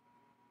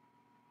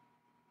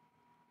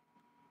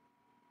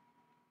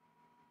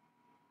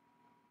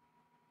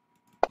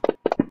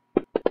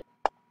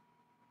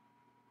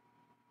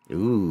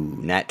 Ooh,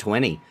 nat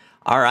 20.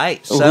 All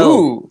right,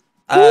 so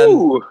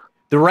Ooh.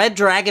 the red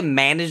dragon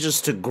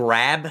manages to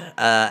grab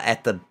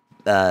at the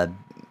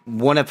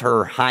one of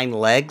her hind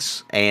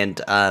legs and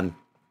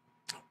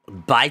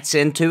bites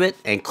into it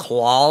and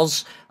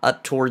claws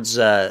up towards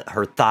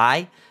her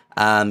thigh.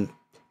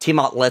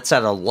 Tiamat lets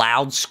out a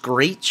loud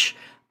screech,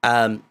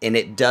 and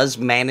it does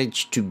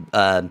manage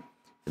to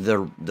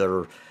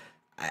they're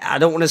I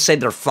don't want to say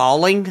they're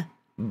falling,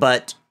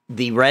 but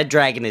the red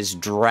dragon is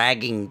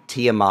dragging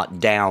Tiamat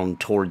down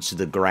towards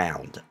the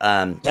ground.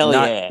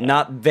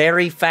 Not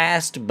very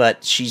fast,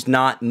 but she's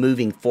not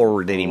moving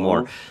forward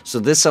anymore. So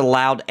this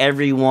allowed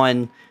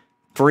everyone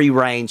free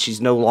reign. She's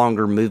no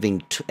longer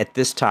moving at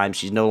this time.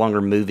 She's no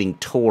longer moving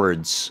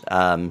towards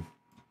WaterDeep.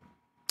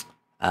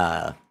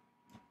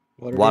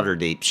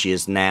 She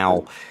is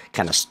now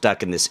kind of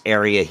stuck in this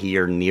area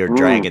here near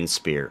Dragon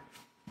Spear.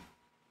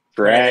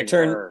 I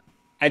turn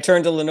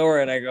to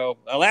Lenora and I go,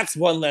 well, that's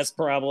one less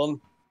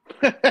problem.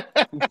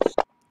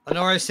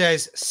 Lenora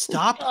says,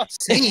 stop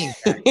singing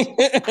that.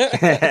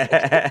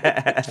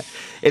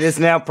 It is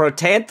now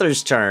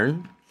Protanther's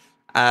turn.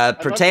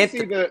 I'd love to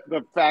see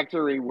the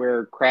factory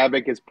where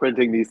Crabbick is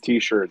printing these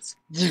T-shirts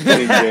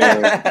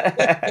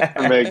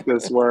to make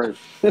this work.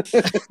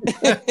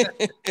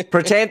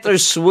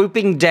 Protanther's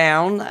swooping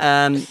down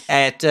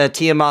at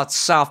Tiamat's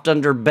soft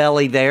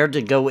underbelly there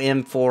to go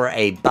in for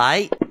a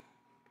bite.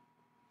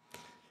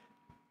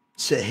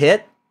 It's a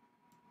hit.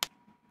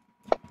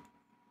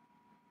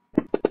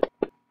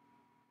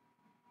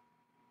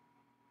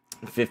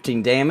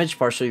 $15 damage,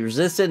 partially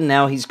resisted. And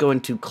now he's going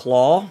to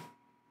claw.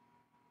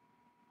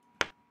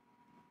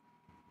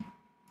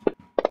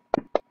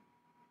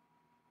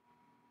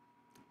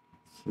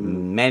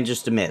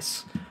 Manages to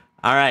miss.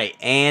 All right,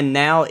 and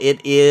now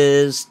it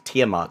is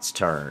Tiamat's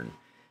turn.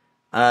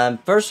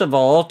 First of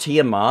all,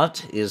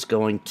 Tiamat is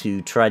going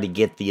to try to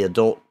get the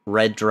adult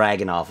red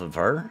dragon off of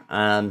her.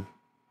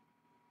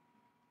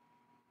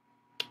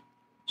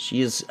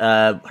 She is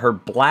her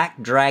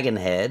black dragon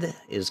head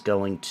is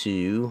going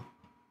to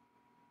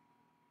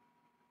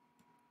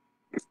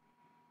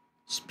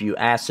spew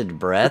acid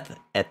breath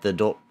at the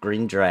adult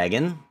green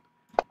dragon.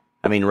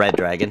 I mean red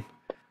dragon.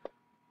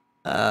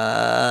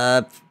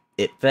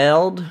 It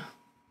failed.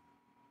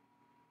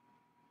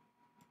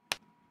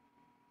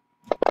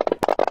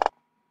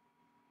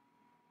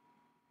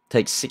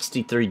 Takes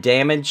 63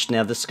 damage.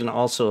 Now this is going to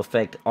also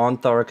affect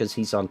Onthar because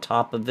he's on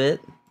top of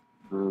it.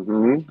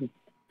 Mm-hmm.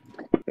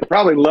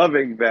 Probably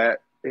loving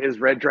that his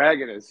red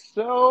dragon is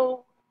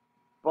so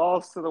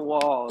balls to the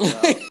wall.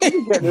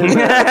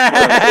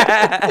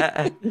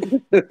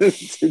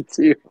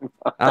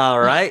 All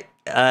right.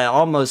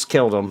 Almost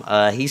killed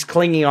him. He's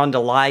clinging on to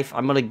life.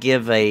 I'm going to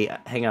give a...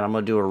 Hang on, I'm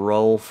going to do a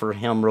roll for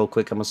him real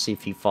quick. I'm going to see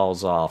if he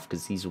falls off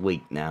because he's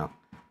weak now.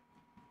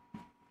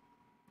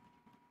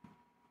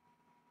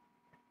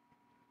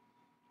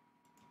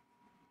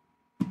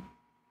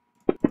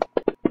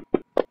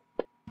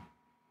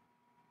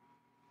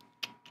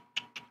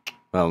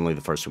 Well, only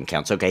the first one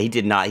counts. Okay, he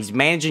did not. He's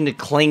managing to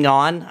cling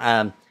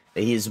on.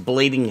 He is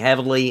bleeding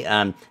heavily.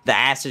 The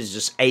acid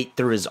just ate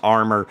through his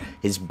armor.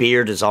 His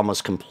beard is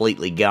almost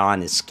completely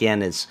gone. His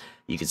skin is,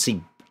 you can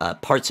see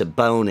parts of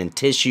bone and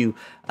tissue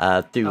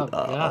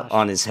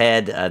on his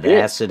head. The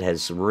acid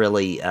has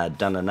really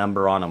done a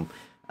number on him.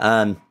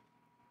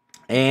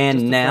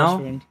 And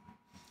now...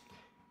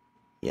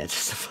 Yeah,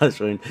 just a flesh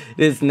wound.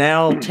 It is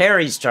now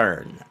Terry's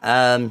turn.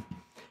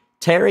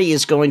 Terry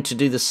is going to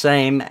do the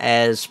same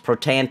as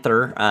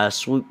Protanther,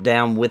 swoop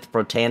down with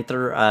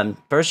Protanther.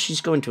 First,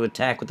 she's going to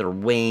attack with her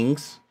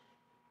wings.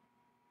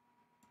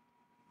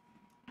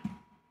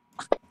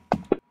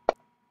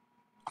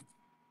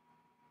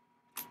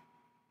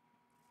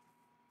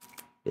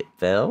 It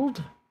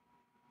failed.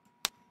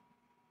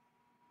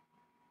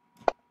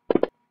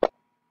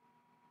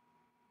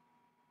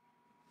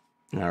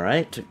 All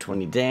right, took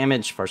 20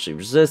 damage, partially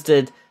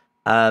resisted.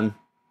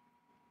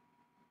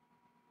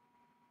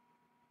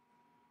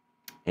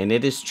 And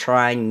it is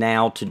trying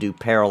now to do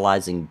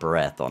paralyzing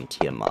breath on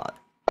Tiamat.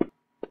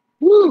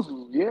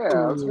 Woo!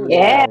 Yeah.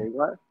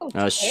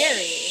 Yeah.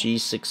 She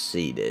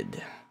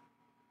succeeded.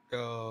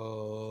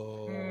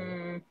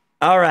 Go.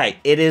 All right,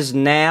 it is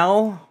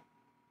now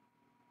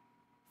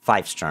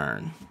Fyfe's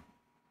turn.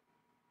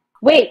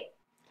 Wait.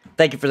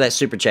 Thank you for that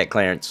super chat,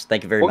 Clarence.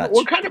 Thank you very much.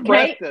 What kind of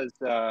breath does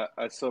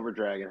a silver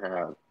dragon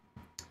have?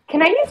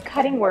 Can I use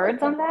cutting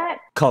words on that?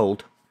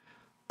 Cold.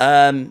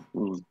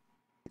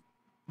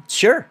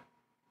 Sure.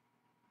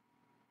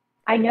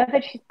 I know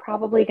that she's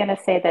probably going to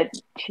say that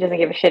she doesn't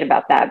give a shit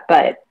about that,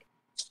 but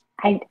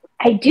I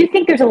do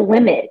think there's a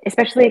limit,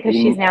 especially because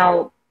she's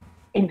now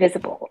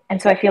invisible,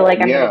 and so I feel like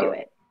I'm gonna do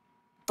it.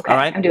 Okay, all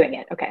right, I'm doing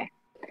it. Okay.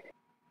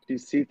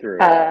 She's see-through.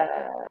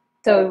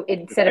 So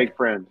instead of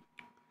friend.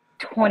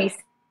 20.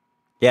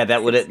 Yeah,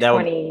 that would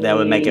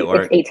make it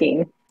work. It's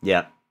 18.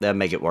 Yeah, that'd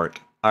make it work.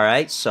 All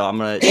right, so I'm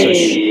gonna. So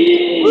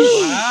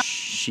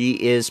she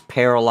is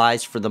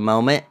paralyzed for the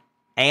moment,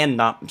 and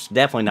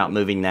definitely not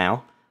moving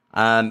now.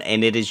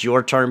 And it is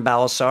your turn,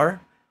 Balasar.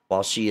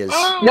 While she is.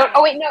 No.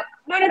 Oh wait, no.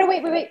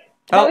 Wait.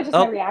 That was just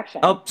my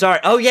reaction. Oh, sorry.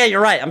 Oh yeah,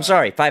 you're right. I'm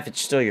sorry. Fyfe, it's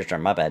still your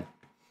turn. My bad.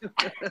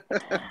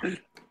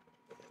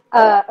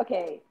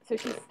 Okay, so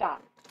she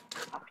stopped.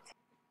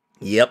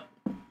 Yep.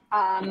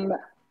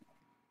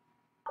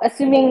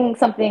 Assuming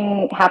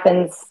something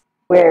happens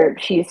where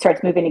she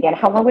starts moving again,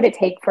 how long would it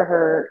take for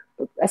her?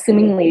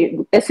 Assuming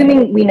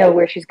we know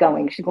where she's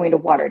going to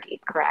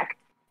WaterDeep, correct?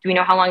 Do we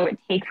know how long it would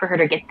take for her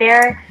to get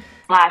there?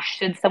 /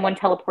 should someone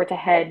teleport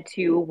ahead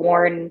to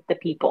warn the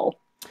people?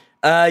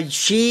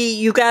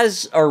 You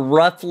guys are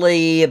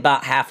roughly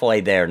about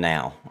halfway there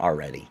now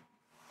already.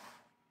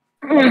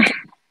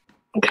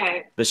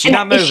 Okay. But she's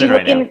not moving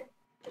right now.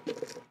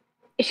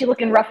 Is she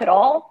looking rough at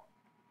all?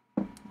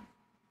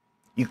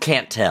 You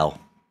can't tell.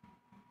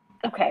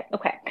 Okay.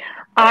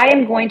 I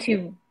am going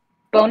to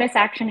bonus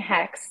action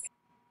hex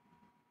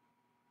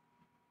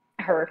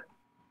her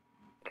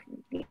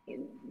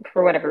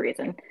for whatever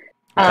reason.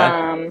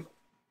 Okay.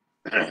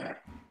 How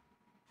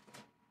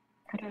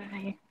do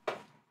I...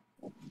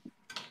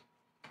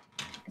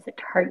 Is it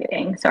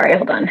targeting? Sorry,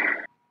 hold on.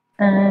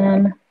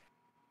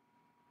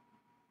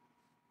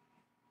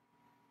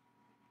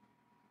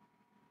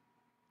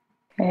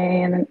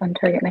 Okay, and then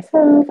untarget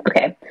myself.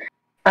 Okay.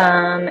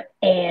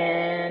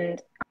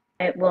 And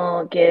it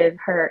will give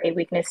her a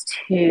weakness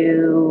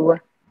to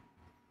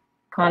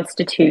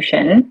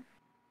Constitution.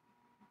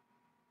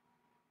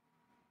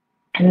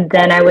 And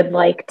then I would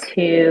like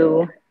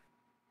to...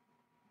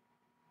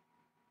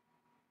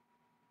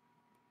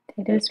 Did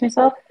I do this to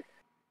myself?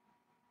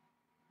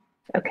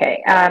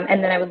 Okay,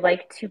 and then I would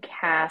like to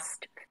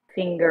cast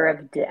Finger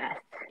of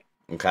Death.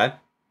 Okay.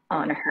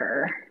 On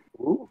her.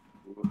 Ooh.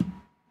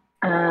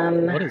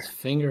 What is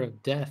Finger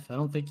of Death? I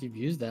don't think you've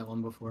used that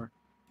one before.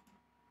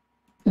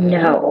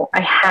 No,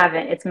 I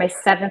haven't. It's my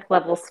 7th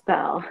level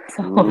spell,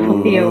 so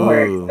hopefully it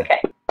works.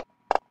 Okay.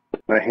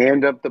 A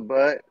hand up the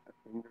butt.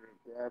 Finger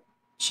of Death.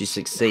 She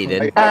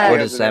succeeded. What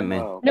does that mean?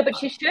 No, but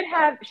she should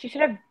have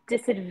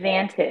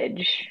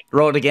disadvantage.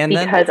 Roll it again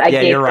then? Because I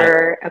gave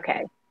her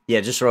okay. Yeah,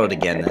 just roll it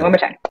again then. One more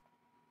time.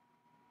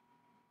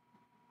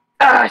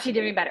 Ah, she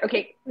did me better.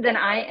 Okay, then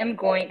I am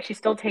going. She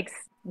still takes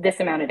this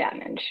amount of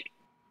damage.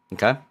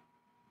 Okay.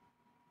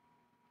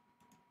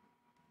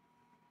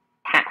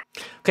 Half.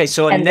 Okay,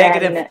 so a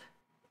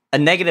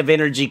negative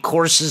energy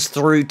courses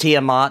through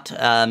Tiamat,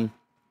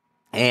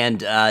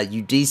 and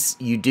you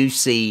do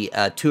see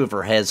 2 of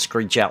her heads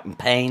screech out in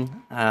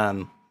pain.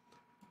 All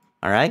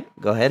right,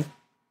 go ahead.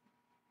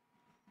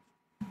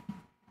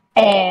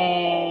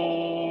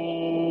 And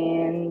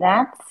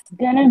that's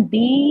gonna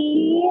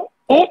be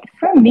it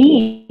for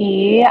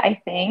me, I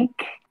think.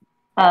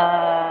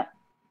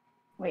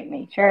 Wait,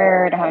 make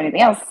sure I don't have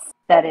anything else.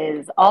 That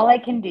is all I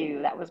can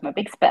do. That was my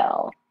big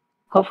spell.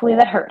 Hopefully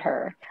that hurt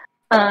her.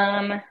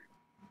 Yeah,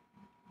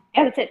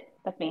 that's it.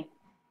 That's me.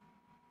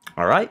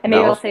 All right. And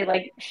maybe I'll say,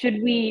 like,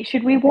 should we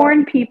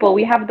warn people?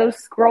 We have those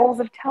scrolls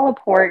of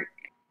teleport.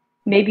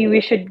 Maybe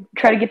we should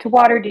try to get to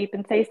WaterDeep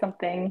and say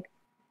something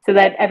so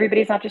that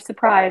everybody's not just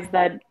surprised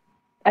that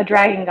a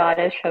dragon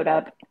goddess showed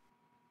up.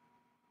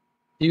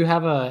 Do you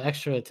have an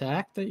extra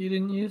attack that you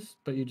didn't use,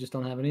 but you just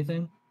don't have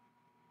anything?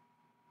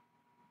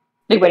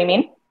 Like, what do you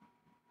mean?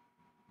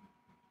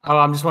 Oh,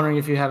 I'm just wondering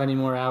if you have any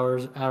more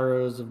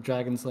arrows of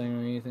dragon slaying or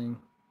anything.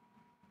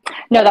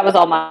 No, that was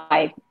all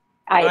my...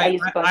 I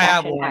used a bonus I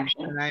have action, one,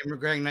 action. and I'm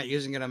regretting not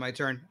using it on my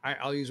turn.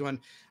 I'll use one.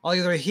 I'll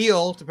either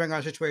heal, depending on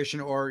the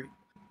situation, or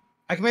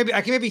I can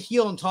maybe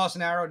heal and toss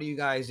an arrow to you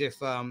guys if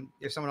someone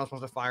else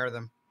wants to fire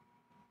them.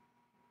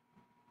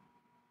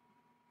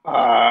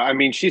 I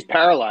mean, she's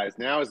paralyzed.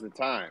 Now is the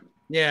time.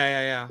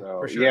 Yeah. So,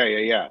 For sure.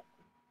 Yeah.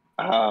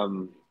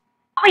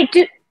 Wait,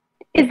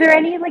 is there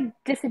any like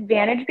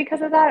disadvantage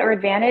because of that, or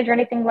advantage, or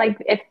anything like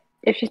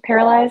if she's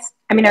paralyzed?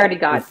 I mean, I already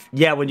got.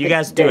 Yeah, when you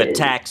guys do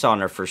attacks on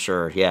her, for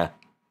sure. Yeah.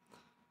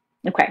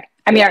 Okay.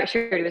 I mean, she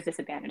already was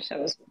disadvantaged,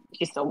 so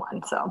she still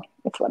won. So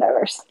it's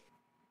whatever's.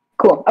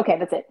 Cool. Okay,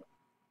 that's it.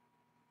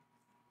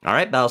 All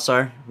right,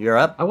 Balasar, you're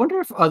up. I wonder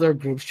if other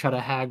groups try to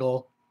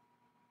haggle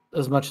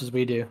as much as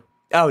we do.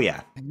 Oh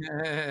yeah.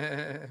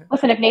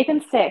 Listen, if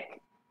Nathan's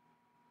sick,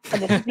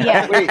 and this is the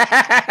end. Wait,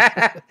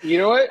 you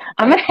know what?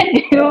 I'm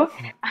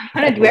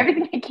gonna do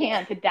everything I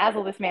can to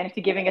dazzle this man into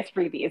giving us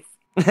freebies.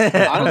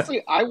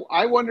 Honestly,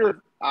 I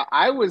wonder.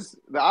 I was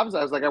the opposite.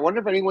 I was like, I wonder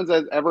if anyone's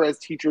ever as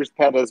teacher's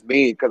pet as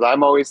me, because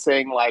I'm always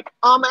saying like,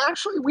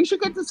 actually, we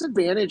should get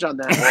disadvantage on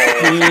that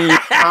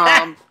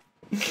roll.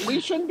 We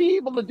shouldn't be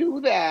able to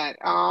do that.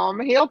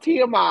 Hail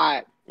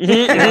Tiamat.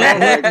 You're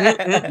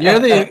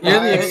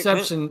the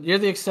exception. You're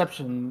the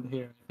exception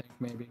here, I think,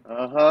 maybe.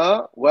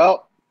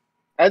 Well,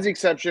 as the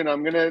exception,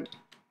 I'm gonna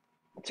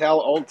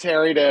tell old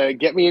Terry to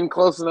get me in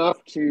close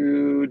enough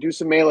to do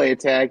some melee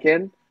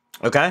attacking.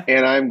 Okay.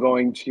 And I'm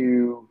going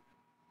to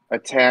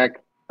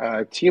attack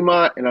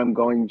Tiamat, and I'm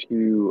going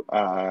to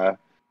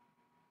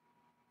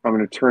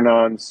turn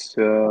on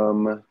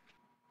some.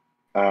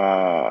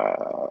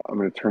 I'm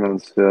going to turn on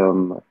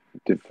some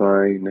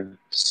Divine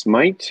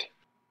Smite.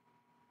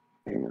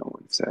 Hang on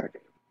one sec.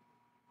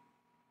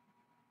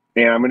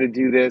 And I'm going to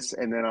do this,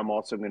 and then I'm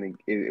also going to.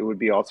 It would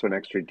be also an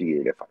extra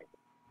D8 if I.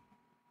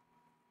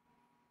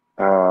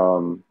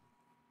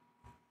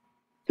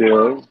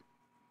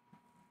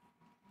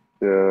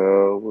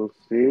 So we'll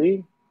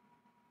see.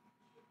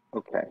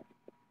 Okay.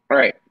 All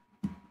right.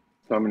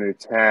 So I'm going to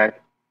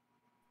attack.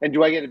 And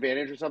do I get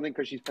advantage or something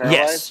because she's paralyzed?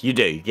 Yes, you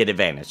do. You get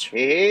advantage.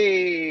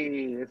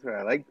 Hey, that's what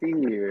I like to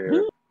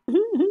hear.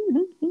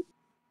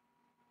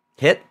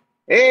 Hit.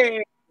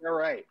 Hey, all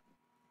right.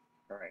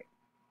 All right.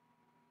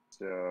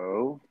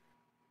 So,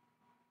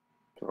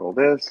 roll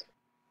this.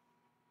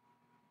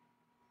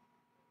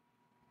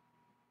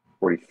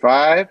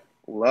 45.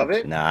 Love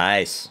it.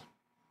 Nice.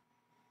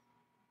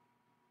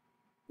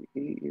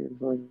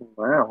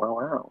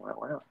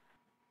 Wow.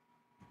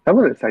 Some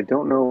of this, I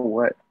don't know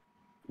what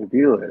the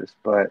deal is,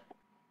 but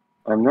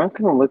I'm not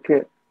going to look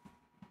at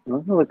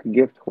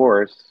gift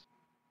horse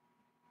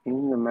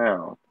in the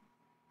mouth.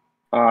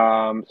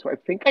 So I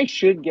think I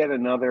should get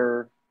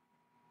another.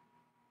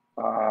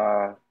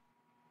 I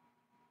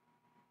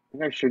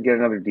think I should get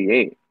another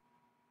D8.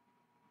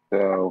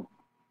 So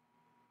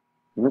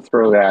let's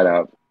throw that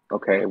up.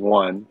 Okay,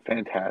 1,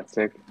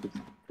 fantastic. Just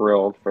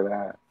thrilled for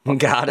that.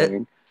 Got it.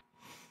 And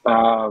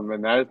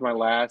that is my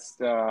last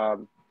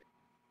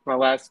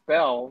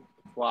spell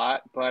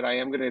slot, but I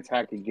am going to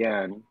attack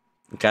again.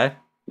 Okay.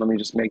 Let me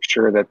just make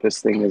sure that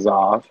this thing is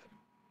off.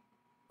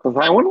 Because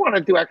I wouldn't want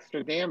to do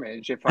extra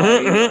damage if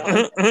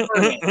I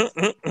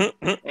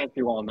as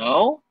you all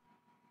know.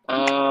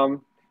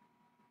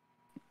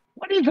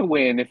 What is a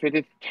win if it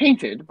is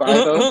tainted by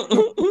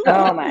the...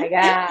 Oh my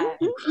god.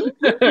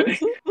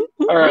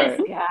 All right.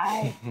 This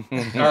guy.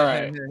 All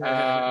right.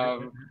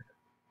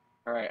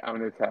 All right, I'm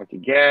going to attack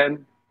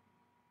again.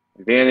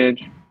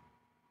 Advantage.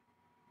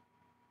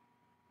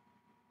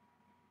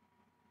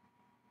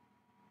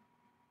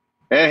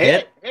 And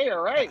hit. Hey,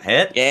 all right.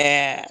 Hit.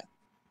 Yeah.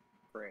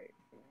 Great.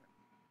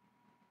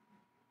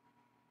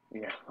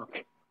 Yeah,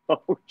 okay.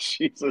 Oh,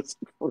 Jesus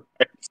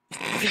Christ.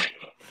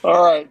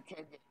 All right.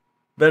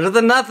 Better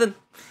than nothing.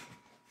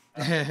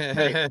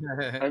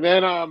 And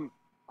then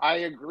I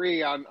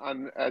agree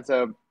on as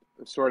a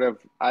sort of,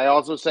 I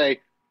also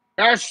say,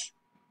 yes.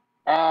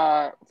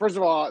 First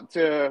of all,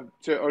 to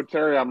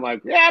Oteri, I'm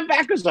like, yeah,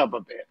 back us up a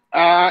bit.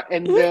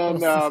 And then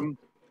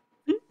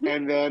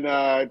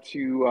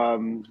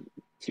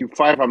to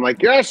Fyfe, I'm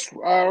like, yes,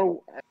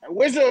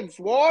 wizards,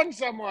 warn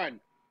someone.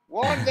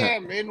 Warn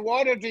them in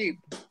Waterdeep.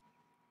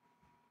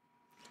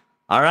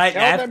 All right.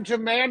 Tell them to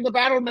man the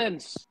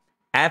battlements.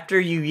 After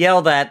you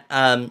yell that,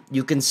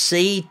 you can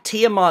see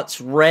Tiamat's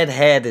red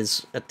head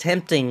is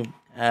attempting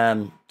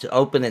to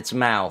open its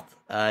mouth.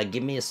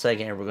 Give me a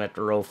second here. We're going to have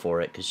to roll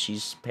for it because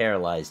she's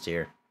paralyzed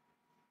here.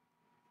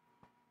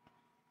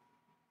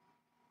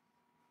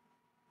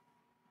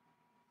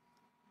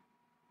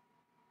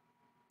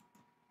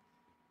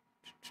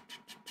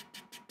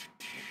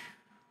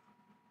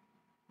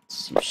 Let's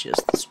see if she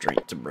has the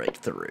strength to break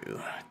through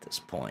at this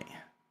point.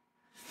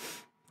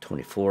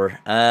 24.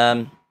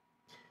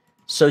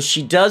 So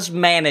she does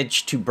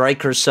manage to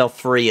break herself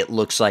free. It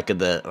looks like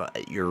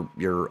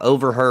you're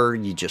over her.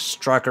 You just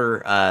struck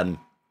her.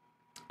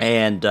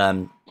 And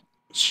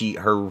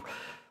her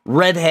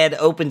red head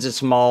opens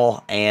its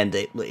maw and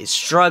it is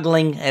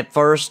struggling at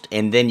first,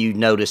 and then you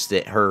notice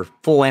that her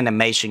full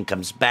animation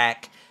comes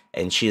back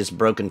and she is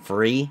broken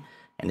free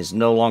and is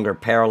no longer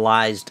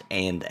paralyzed,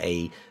 and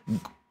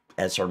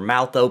as her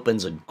mouth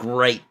opens, a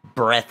great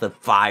breath of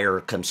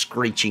fire comes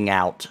screeching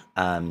out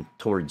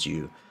towards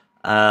you.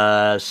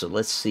 So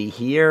let's see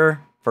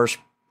here. First,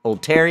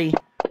 old Terry.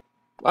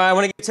 I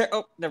want to get Terry.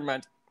 Oh, never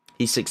mind.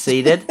 He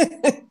succeeded.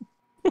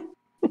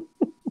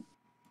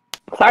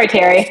 Sorry,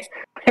 Terry.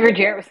 Whatever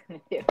Jared was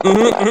going to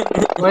do.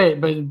 Wait,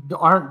 but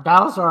aren't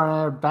Balasar and I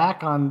are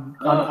back on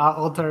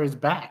old Terry's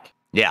back?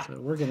 Yeah.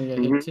 So we're going to get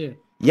hit too.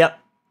 Yep.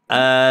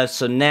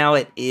 So now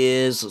it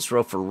is, let's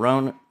roll for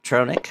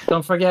Troenick.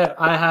 Don't forget,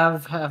 I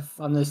have half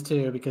on this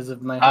too because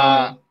of my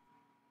helmet.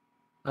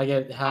 I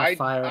get half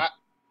fire.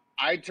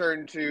 I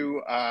turn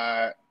to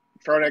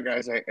Troenick and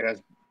I say,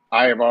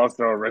 I have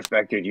also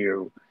respected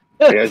you.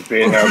 It has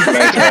been a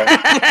pleasure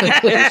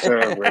to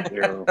serve with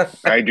you.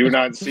 I do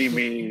not see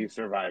me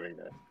surviving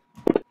this.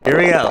 Here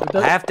we go.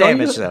 Half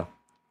damage, though.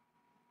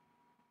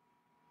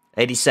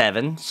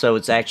 87, so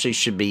it's actually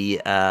should be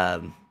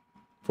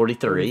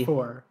 43.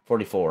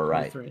 44,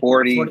 right.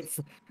 40.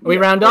 We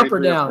round up or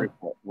down?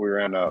 We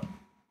round up.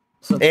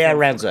 So yeah, it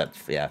rounds up.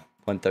 Yeah,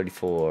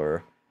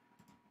 134.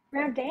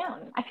 Round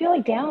down. I feel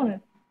like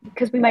down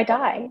because we might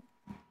die.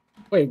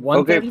 Wait,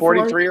 okay,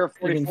 43 or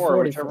 44, 44,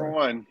 whichever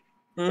one.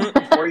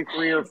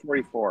 43 or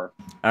 44.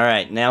 All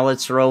right, now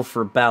let's roll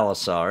for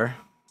Balasar.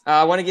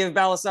 I want to give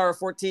Balasar a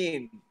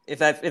 14 if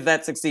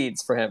that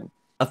succeeds for him.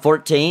 A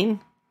 14?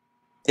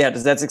 Yeah,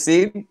 does that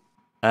succeed?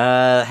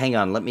 Hang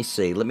on. Let me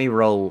see. Let me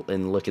roll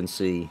and look and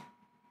see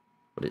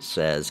what it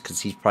says, because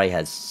he probably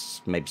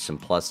has maybe some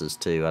pluses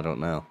too. I don't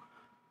know.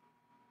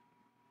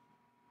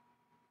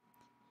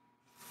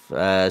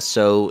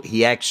 So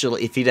he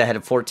actually, if he'd had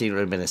a 14, it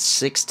would have been a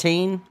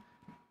 16.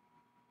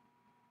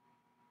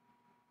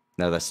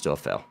 No, that's still a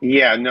fail.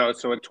 Yeah, no.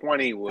 So a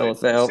 20 would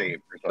fail.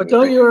 save. But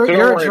you're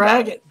a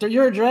dragon.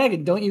 You're a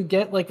dragon. Don't you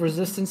get like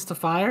resistance to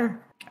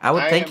fire? I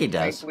would think he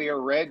does. I am technically a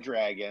red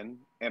dragon,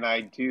 and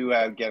I do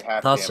get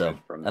half thought damage so.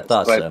 from this. I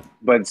thought so.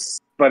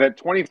 But at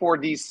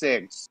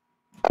 24d6,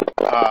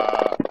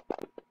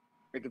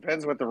 it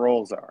depends what the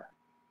rolls are.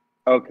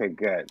 Okay,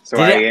 good. So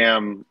I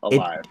am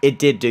alive. It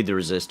did do the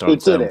resist on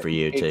its own for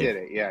you, too. It did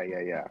it.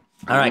 Yeah.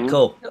 All right,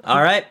 cool.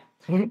 All right.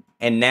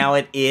 And now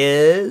it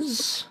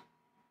is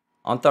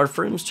Ontharr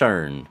Froom's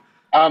turn.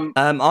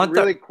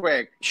 Really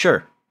quick.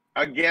 Sure.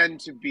 Again,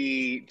 to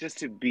be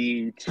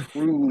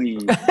truly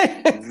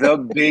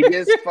the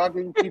biggest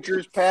fucking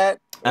teacher's pet,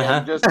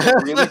 and just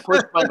to really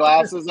push my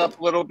glasses up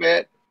a little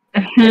bit.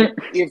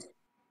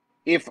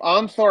 If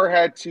Ontharr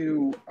had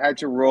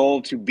to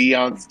roll to be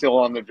still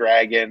on the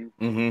dragon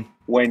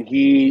when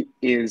he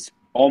is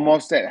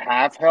almost at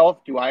half health,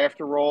 do I have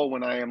to roll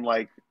when I am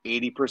like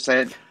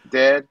 80%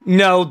 dead?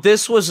 No,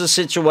 this was a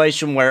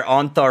situation where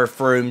Ontharr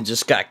Froom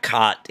just got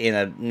caught in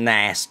a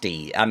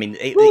nasty. I mean,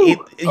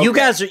 you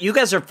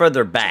guys are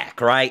further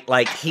back, right?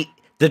 Like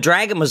the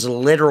dragon was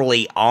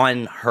literally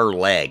on her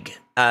leg.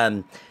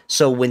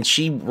 So when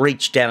she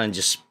reached down and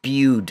just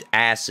spewed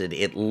acid,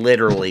 it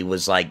literally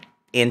was like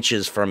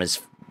inches from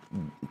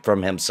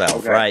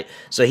himself, right?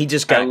 So he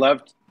just got. I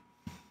love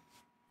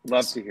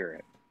to hear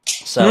it.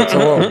 So it's a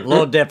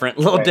little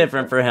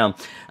different, for him.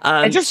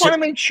 I just want to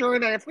make sure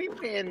that if we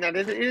win, that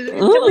it's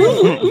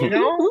you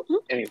know.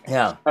 Anyway,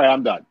 yeah. All right,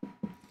 I'm done.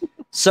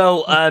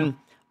 So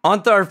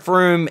Ontharr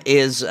Froom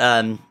is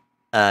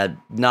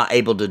not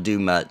able to do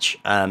much.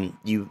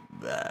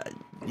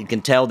 You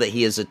can tell that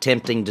he is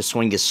attempting to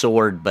swing his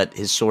sword, but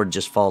his sword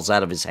just falls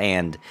out of his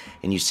hand,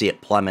 and you see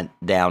it plummet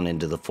down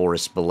into the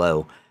forest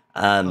below.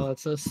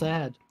 That's so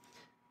sad.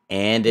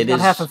 And He's got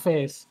half a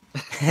face.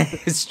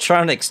 It's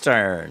Troenick's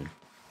turn.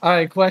 All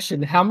right,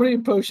 question. How many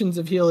potions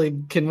of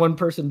healing can one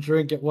person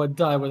drink at one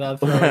time without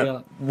throwing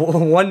up?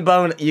 One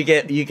bonus. You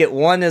get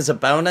one as a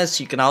bonus.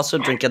 You can also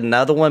drink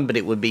another one, but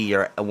it would be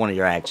one of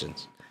your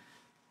actions.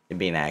 It'd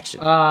be an action.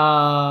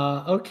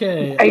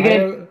 Okay. Are you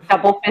gonna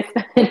double fist?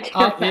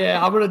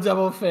 Yeah, I'm gonna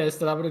double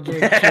fist, and I'm gonna drink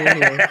 2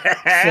 here.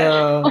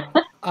 So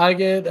I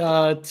get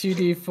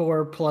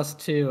 2d4 plus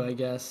 2, I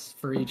guess,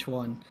 for each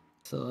one.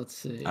 So let's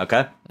see.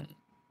 Okay.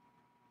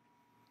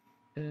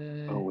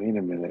 Oh, wait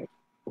a minute.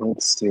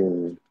 Let's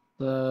do.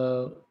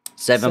 So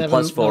 7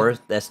 plus 4,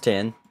 that's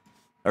 10.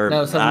 Or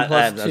no, 7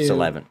 plus 2. That's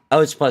 11.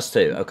 Oh, it's plus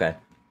 2. Okay.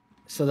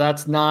 So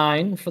that's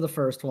 9 for the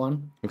first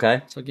one.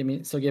 Okay. So give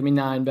me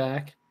 9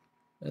 back,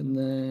 and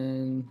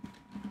then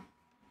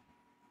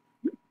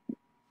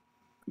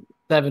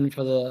 7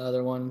 for the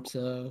other one.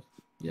 So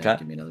yeah, okay.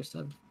 Give me another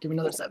 7. Give me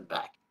another 7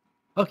 back.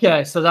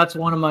 Okay, so that's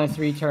one of my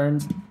 3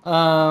 turns.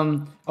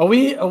 Are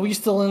we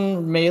still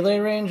in melee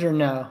range or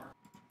no?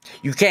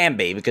 You can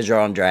be because you're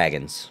on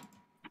dragons.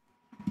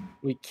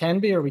 We can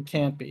be or we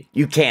can't be.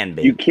 You can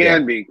be. You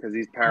can be because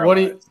he's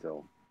paralyzed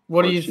still.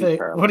 What do you think?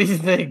 What do you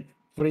think?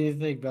 What do you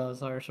think,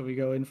 Balasar? Should we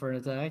go in for an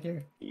attack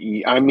here?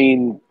 I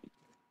mean,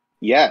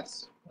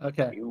 yes.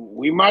 Okay.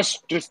 We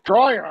must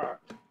destroy her.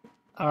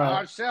 All right.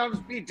 Ourselves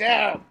be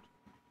damned.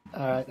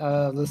 All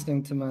right.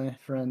 Listening to my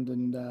friend,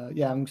 and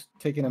yeah, I'm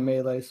taking a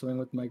melee swing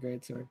with my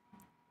greatsword.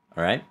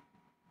 All right.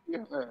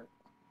 Yeah.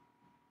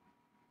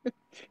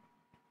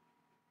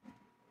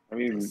 I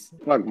mean,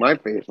 fuck, my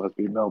face must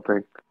be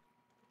melting.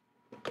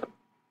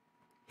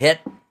 Hit.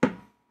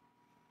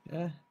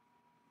 Yeah.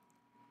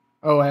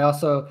 Oh,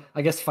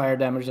 I guess fire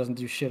damage doesn't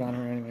do shit on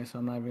her anyway, so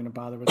I'm not even gonna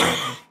bother with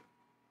that.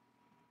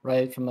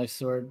 Right, from my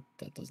sword,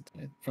 that doesn't.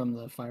 From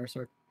the fire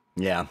sword.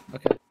 Yeah.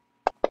 Okay.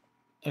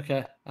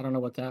 Okay, I don't know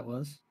what that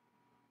was.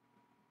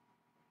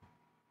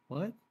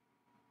 What?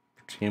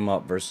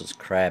 Tiamat versus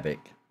Crabbick.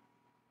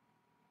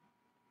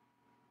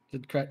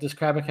 Does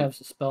Crabbick have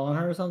a spell on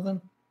her or something?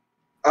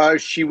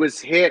 She was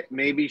hit.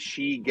 Maybe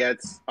she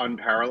gets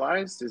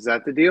unparalyzed. Is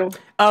that the deal?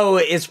 Oh,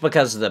 it's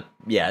because of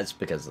it's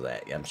because of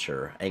that. I'm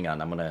sure. Hang on,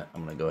 I'm gonna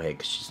go ahead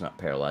because she's not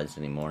paralyzed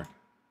anymore.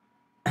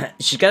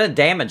 She's got a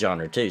damage on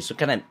her too, so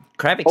kind of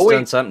Crabbick's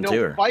done something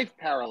to her. Fyfe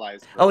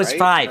paralyzed her, oh, it's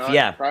right? Fyfe.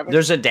 Yeah, Crabbick?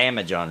 There's a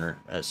damage on her,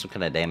 some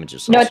kind of damage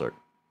of some sort.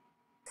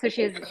 So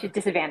she's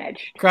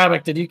disadvantaged.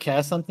 Crabbick, did you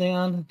cast something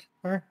on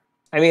her?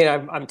 I mean,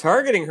 I'm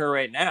targeting her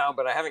right now,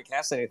 but I haven't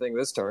cast anything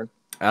this turn.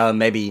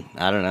 Maybe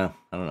I don't know.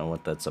 I don't know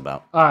what that's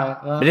about. All right.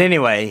 But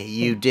anyway,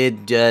 you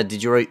did.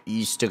 Did you?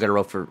 You still got to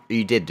roll for.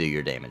 You did do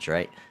your damage,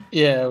 right?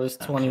 Yeah, it was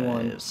 21.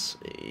 Okay, let's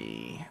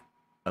see.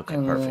 Okay,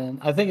 and perfect. Then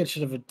I think it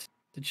should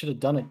have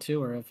done it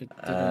too, or if it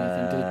did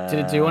anything. Did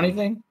it do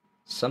anything?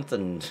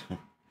 Something.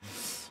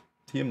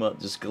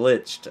 Tiamat just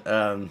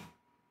glitched.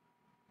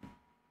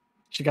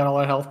 She got all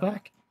her health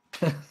back.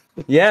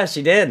 Yeah,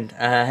 she did.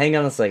 Hang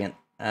on a second.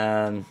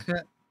 I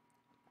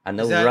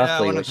know Is that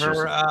roughly one what of she was.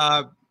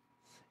 her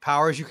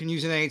powers you can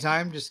use at any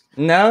time? Just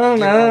No, give her all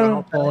the no,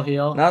 health back? Full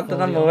heal. not full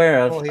that I'm heal. aware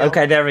of. Full heal.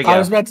 Okay, there we I go.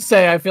 was about to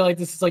say, I feel like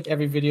this is like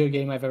every video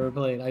game I've ever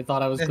played. I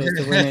thought I was close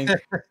to winning,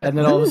 and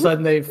then all of a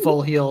sudden they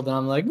full healed, and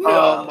I'm like, no!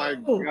 Oh my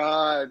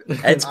god!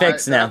 It's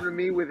fixed That now. happened to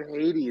me with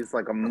Hades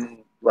like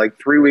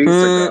 3 weeks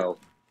ago.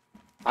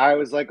 I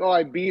was like, "Oh,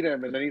 I beat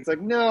him," and then he's like,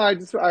 "No, I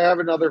have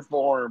another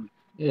form,"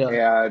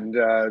 Yeah. and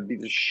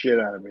beat the shit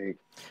out of me.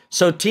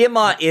 So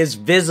Tiamat is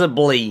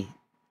visibly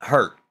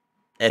hurt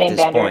at Same this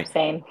Vander, point.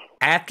 same.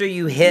 After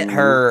you hit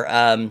her,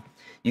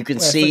 you can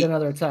Wait, I see. forgot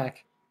another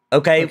attack.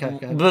 Okay, Okay, go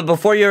ahead. but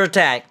before your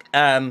attack,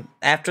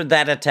 after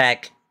that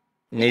attack,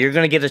 now you're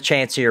going to get a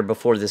chance here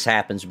before this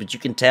happens. But you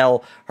can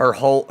tell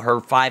her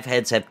 5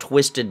 heads have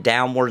twisted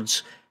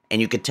downwards, and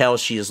you can tell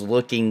she is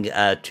looking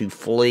to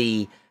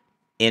flee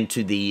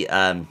into the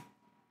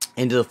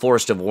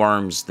forest of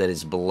worms that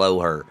is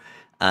below her.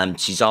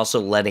 She's also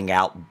letting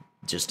out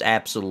just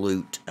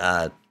absolute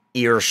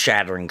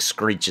ear-shattering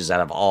screeches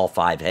out of all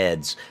 5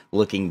 heads,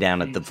 looking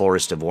down at the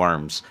forest of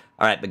worms.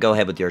 All right, but go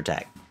ahead with your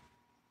attack.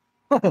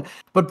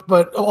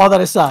 But all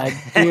that aside,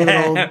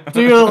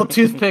 do your little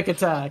toothpick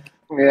attack.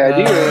 Yeah,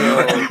 do it.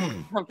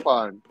 Have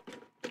fun.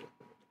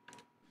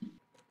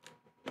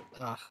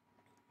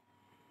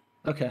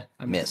 Okay,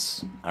 I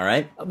Miss. All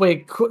right.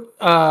 Wait,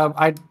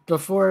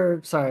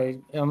 sorry,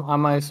 on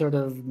my sort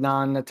of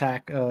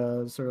non-attack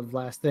sort of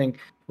last thing.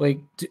 Wait,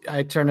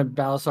 I turn to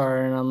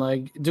Balasar and I'm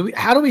like,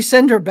 how do we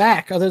send her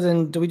back? Other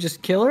than do we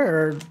just kill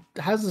her, or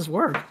how does this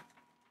work?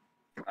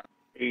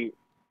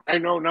 I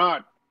know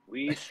not.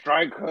 We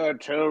strike her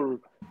till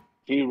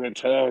he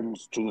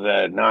returns to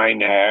the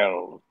 9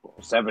 hells, or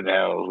 7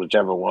 hells,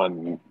 whichever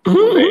one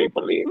they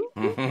believe.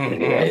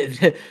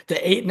 The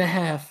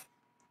 8.5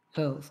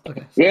 hells.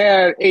 Okay.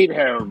 Yeah, 8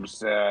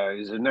 helms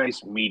is a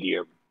nice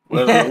medium.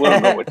 We'll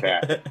go with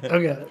that.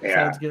 Okay, Yeah.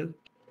 sounds good.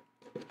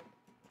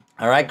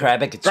 All right,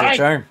 Crabbick, it's Strike.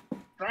 your turn.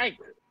 Strike.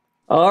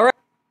 All right.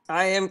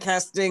 I am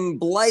casting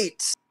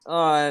Blight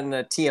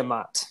on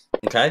Tiamat.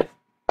 Okay.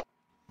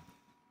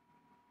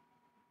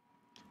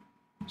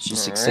 She All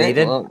right,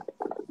 succeeded. well,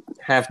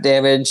 half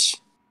damage.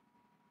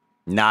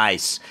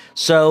 Nice.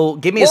 So,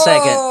 give me a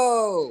second.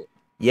 Whoa!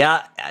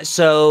 Yeah,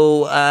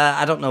 so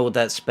I don't know what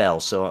that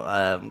spells, so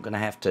I'm going to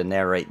have to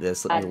narrate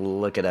this. Let me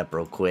look it up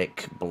real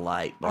quick.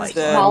 Blight. The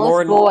Smallest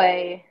more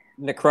boy.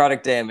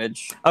 necrotic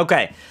damage.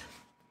 Okay.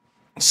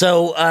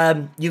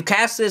 So you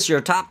cast this, you're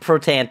a top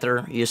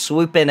protanther. You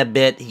swoop in a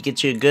bit. He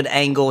gets you a good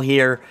angle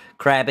here,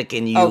 Crabbick,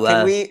 and you...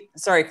 can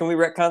we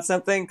retcon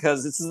something?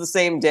 Because this is the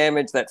same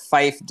damage that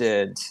Fyfe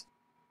did.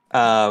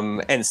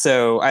 And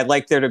so I'd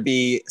like there to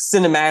be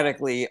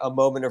cinematically a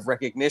moment of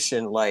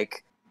recognition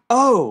like,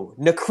 oh,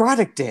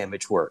 necrotic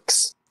damage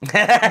works.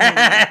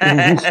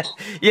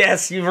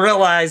 Yes, you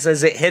realize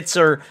as it hits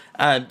her,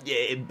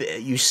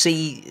 you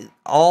see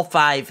all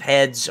 5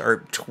 heads are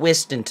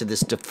twist into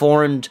this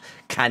deformed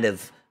kind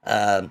of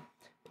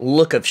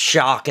look of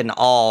shock and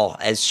awe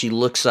as she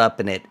looks up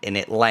and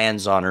it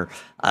lands on her,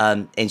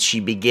 and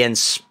she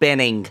begins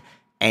spinning.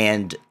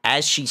 And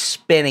as she's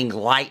spinning,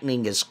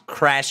 lightning is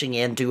crashing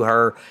into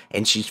her,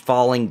 and she's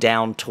falling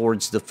down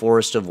towards the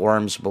forest of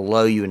worms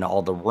below you, and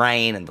all the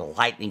rain and the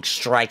lightning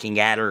striking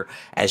at her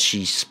as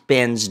she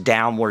spins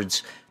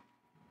downwards.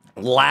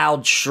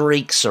 Loud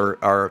shrieks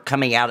are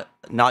coming out,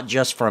 not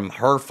just from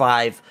her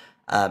 5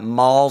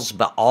 mauls,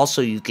 but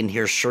also you can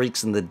hear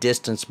shrieks in the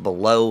distance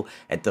below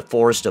at the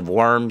forest of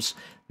worms.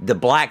 The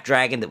black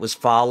dragon that was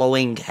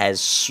following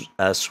has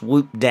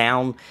swooped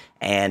down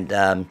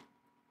and...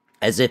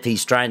 as if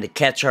he's trying to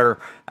catch her,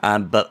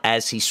 but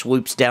as he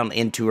swoops down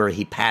into her,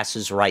 he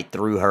passes right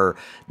through her.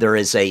 There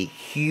is a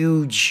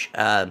huge,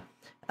 the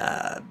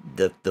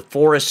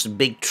forest's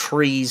big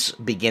trees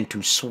begin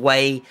to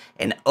sway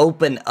and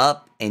open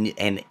up, and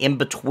in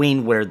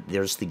between where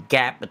there's the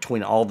gap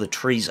between all the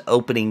trees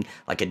opening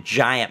like a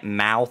giant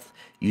mouth,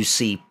 you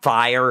see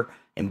fire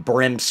and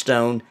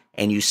brimstone,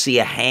 and you see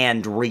a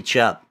hand reach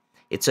up.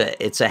 It's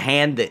a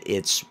hand that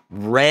it's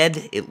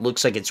red. It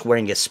looks like it's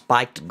wearing a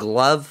spiked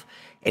glove.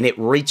 And it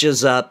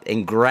reaches up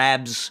and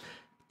grabs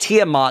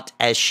Tiamat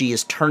as she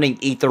is turning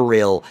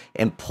ethereal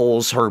and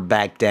pulls her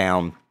back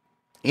down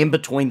in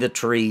between the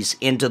trees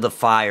into the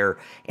fire,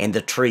 and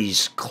the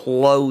trees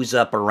close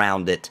up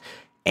around it,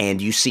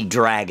 and you see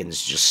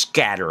dragons just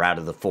scatter out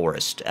of the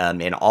forest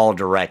in all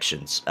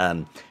directions,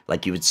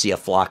 like you would see a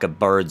flock of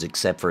birds,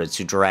 except for it's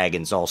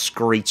dragons all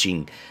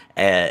screeching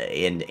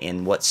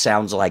in what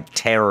sounds like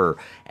terror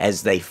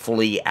as they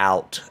flee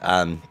out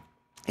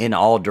in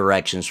all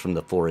directions from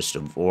the forest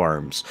of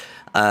worms.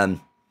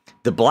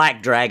 The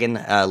black dragon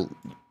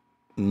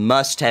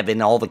must have,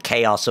 in all the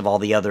chaos of all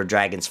the other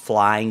dragons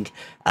flying,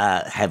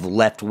 have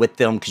left with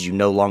them, because you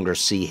no longer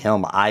see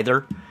him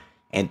either.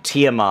 And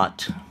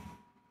Tiamat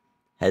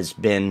has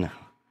been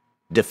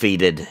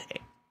defeated,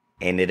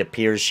 and it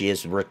appears she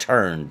has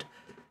returned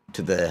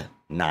to the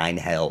 9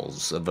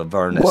 hells of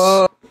Arvernus.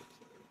 Whoa!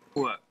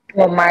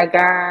 Oh my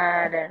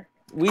god.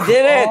 We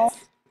did it!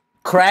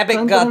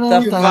 Crabbick got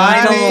the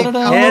Dividing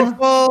final hit.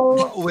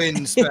 powerful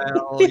wind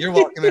spell. You're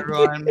welcome,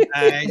 everyone.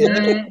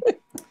 I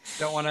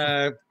don't want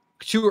to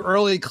too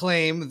early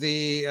claim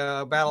the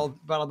battle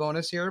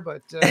bonus here,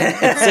 but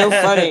It's so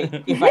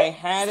funny. If I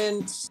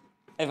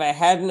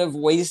hadn't have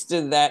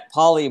wasted that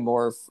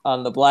polymorph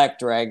on the black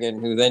dragon,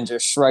 who then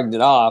just shrugged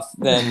it off,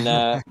 then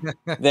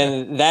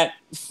that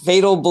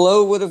fatal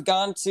blow would have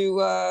gone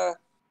to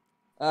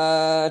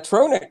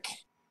Troenick.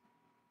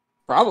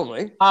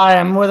 Probably. I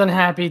am more than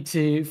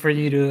happy for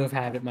you to have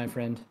had it, my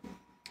friend.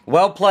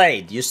 Well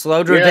played. You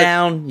slowed her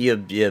down.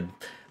 You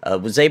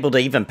was able to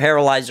even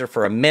paralyze her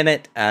for a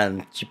minute.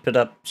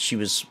 She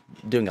was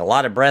doing a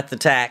lot of breath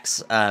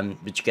attacks,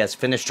 but you guys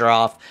finished her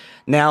off.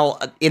 Now,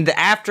 in the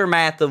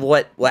aftermath of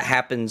what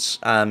happens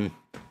in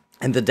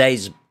the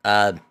days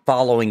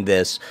following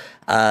this,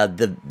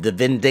 the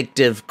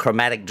vindictive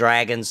chromatic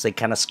dragons, they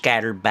kind of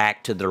scattered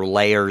back to their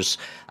lairs,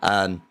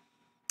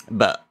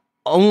 but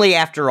only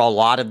after a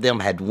lot of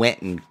them had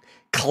went and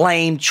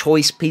claimed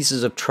choice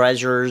pieces of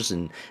treasures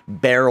and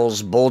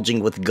barrels bulging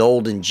with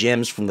gold and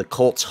gems from the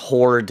cult's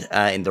hoard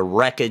in the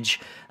wreckage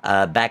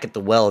back at the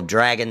Well of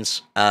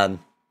Dragons. Now,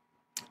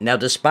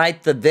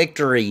 despite the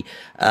victory,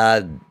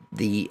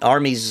 the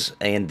armies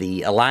and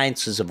the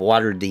alliances of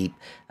Waterdeep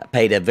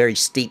paid a very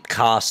steep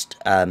cost.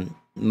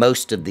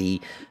 Most of the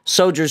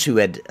soldiers who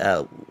had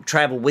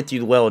traveled with you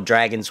to the Well of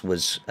Dragons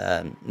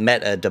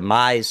met a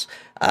demise.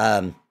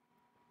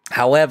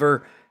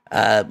 However,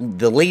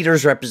 the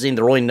leaders representing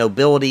the royal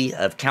nobility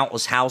of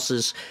countless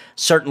houses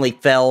certainly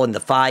fell in the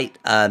fight.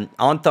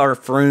 Ontharr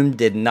Froome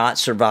did not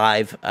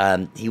survive.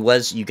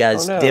 You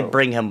guys did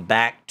bring him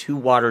back to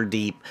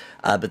Waterdeep,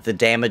 but the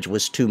damage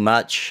was too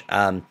much.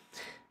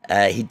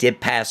 He did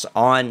pass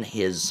on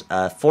his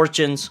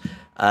fortunes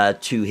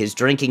to his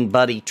drinking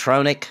buddy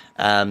Troenick.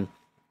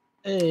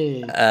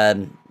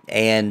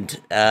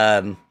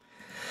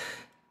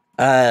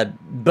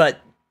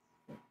 But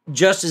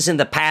just as in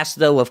the past,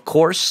 though, of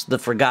course, the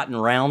Forgotten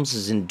Realms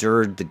has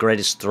endured the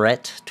greatest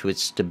threat to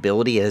its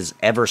stability it has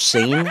ever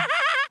seen.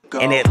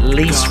 And at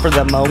least for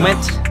the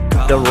moment,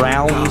 the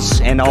realms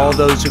and all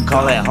those who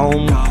call it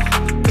home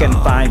can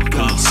find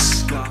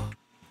peace.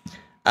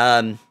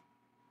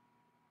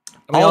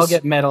 We all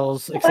get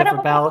medals except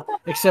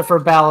for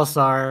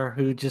Balasar,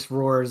 who just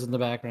roars in the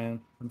background.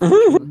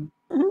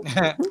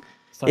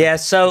 Yeah.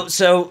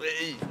 So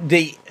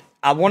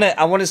I want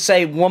to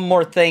say one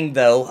more thing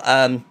though.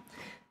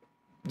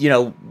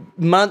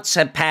 Months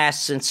have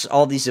passed since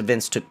all these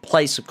events took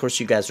place. Of course,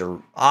 you guys are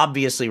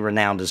obviously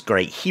renowned as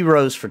great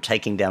heroes for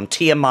taking down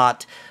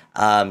Tiamat.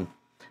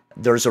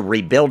 There's a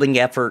rebuilding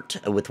effort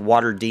with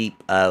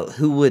Waterdeep.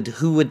 Who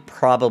would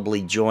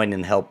probably join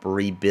and help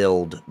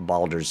rebuild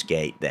Baldur's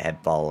Gate that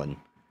had fallen?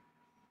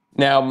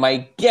 Now,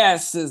 my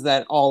guess is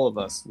that all of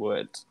us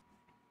would.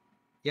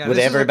 Yeah, would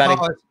this everybody?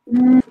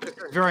 Is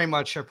very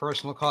much a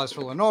personal cause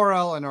for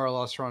Lenora. Lenora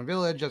lost her own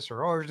village. That's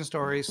her origin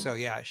story. So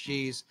yeah,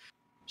 she's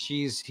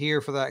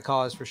here for that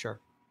cause for sure.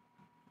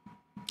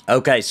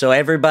 Okay, so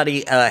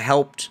everybody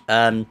helped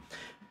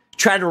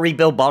try to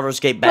rebuild Baldur's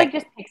Gate back. Like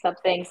just picks up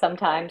things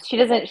sometimes.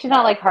 She's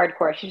not like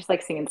hardcore. She just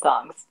likes singing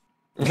songs.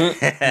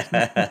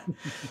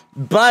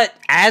 But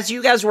as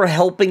you guys were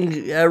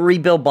helping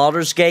rebuild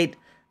Baldur's Gate,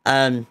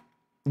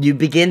 you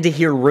begin to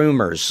hear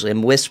rumors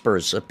and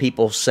whispers of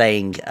people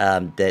saying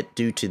that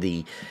due to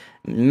the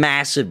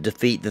massive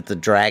defeat that the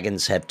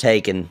dragons have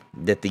taken,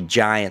 that the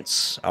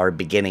giants are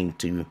beginning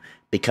to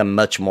become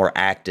much more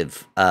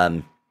active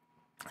and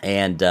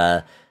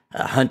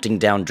hunting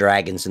down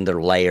dragons in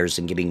their lairs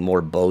and getting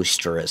more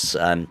boisterous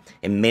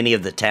in many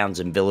of the towns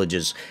and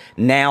villages.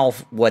 Now,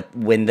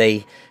 when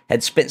they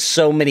had spent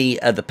so many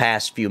of the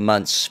past few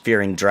months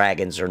fearing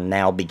dragons, are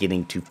now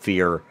beginning to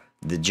fear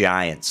the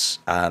giants.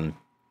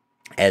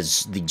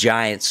 As the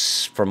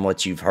giants, from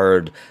what you've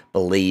heard,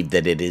 believe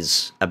that it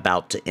is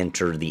about to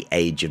enter the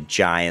age of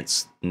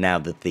giants now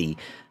that the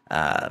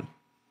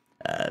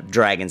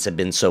dragons have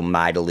been so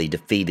mightily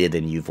defeated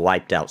and you've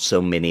wiped out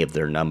so many of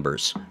their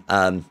numbers.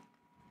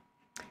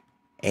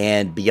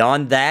 And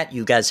beyond that,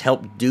 you guys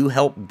help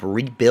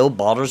rebuild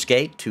Baldur's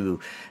Gate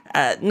to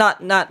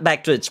not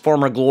back to its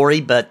former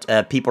glory, but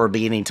people are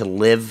beginning to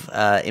live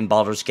in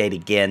Baldur's Gate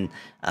again.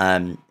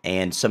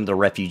 And some of the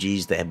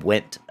refugees that have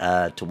went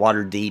to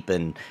Waterdeep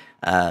and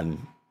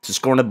to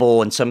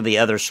Scornable and some of the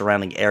other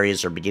surrounding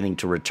areas are beginning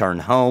to return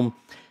home.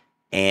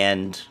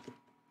 And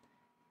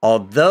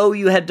although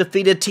you had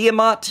defeated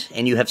Tiamat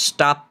and you have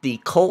stopped the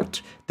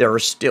cult,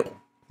 there's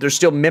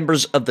still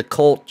members of the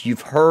cult.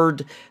 You've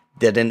heard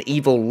that an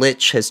evil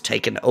lich has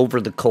taken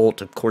over the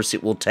cult. Of course,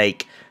 it will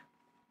take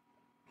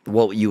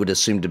what you would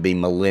assume to be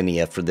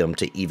millennia for them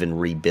to even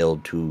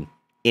rebuild to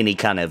any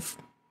kind of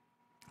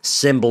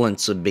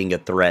semblance of being a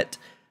threat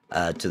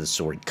to the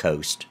Sword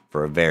Coast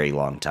for a very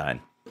long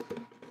time.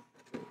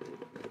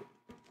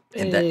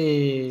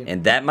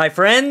 And that, my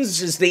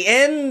friends, is the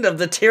end of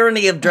the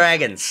Tyranny of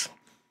Dragons.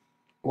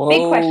 Whoa.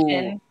 Big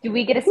question. Do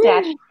we get a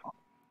statue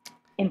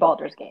in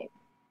Baldur's Gate?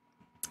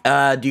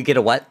 Do you get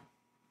a what?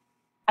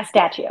 A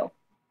statue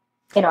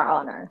in our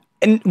honor.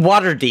 In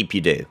Waterdeep,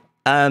 you do.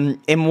 In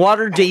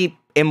Waterdeep,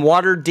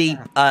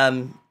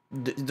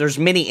 there's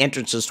many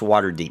entrances to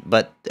Waterdeep,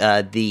 but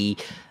the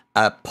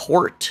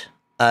port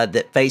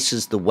that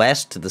faces the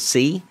west to the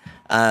sea,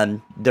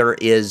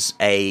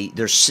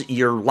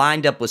 you're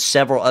lined up with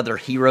several other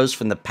heroes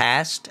from the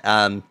past,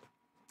 and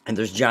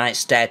there's giant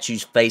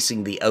statues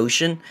facing the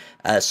ocean.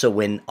 So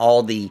when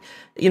all the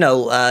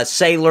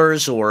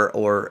sailors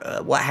or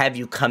what have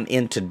you come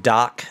into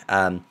dock,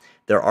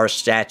 there are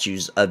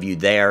statues of you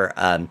there.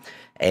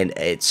 And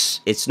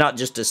it's not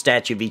just a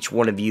statue of each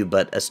one of you,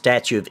 but a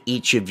statue of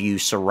each of you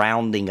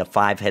surrounding a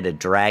 5-headed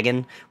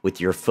dragon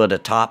with your foot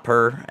atop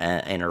her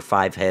and her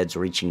 5 heads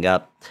reaching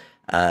up,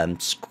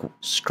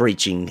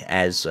 screeching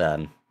as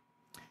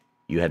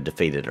you have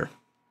defeated her.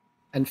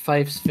 And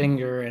Fyfe's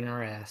finger in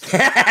her ass.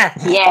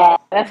 Yeah,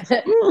 that's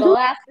the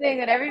last thing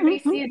that everybody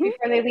sees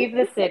before they leave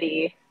the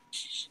city.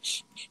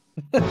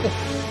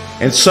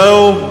 And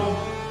so,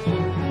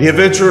 the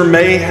adventure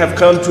may have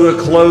come to a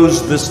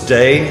close this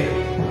day.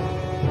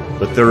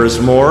 But there is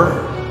more,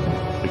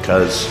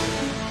 because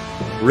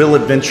real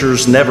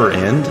adventures never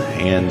end,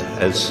 and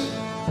as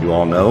you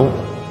all know,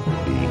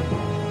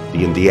 the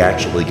D&D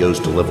actually goes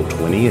to level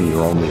 20 and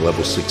you're only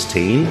level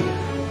 16.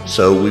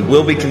 So we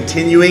will be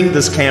continuing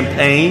this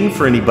campaign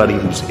for anybody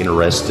who's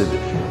interested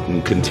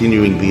in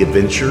continuing the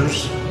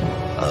adventures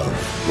of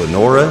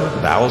Lenora,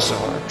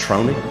 Balasar,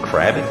 Troenick,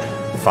 Crabbick,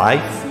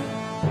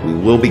 Fyfe. We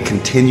will be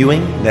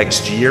continuing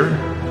next year,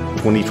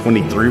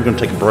 2023. We're going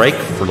to take a break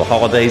for the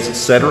holidays,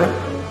 etc.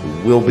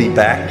 We'll be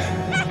back,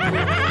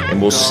 and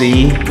we'll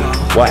see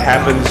what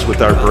happens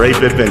with our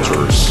brave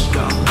adventurers.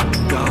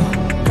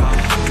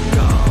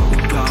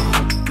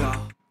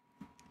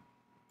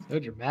 So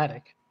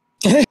dramatic.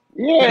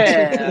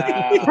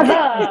 Yeah.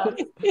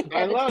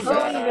 I love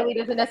Tone that. really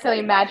doesn't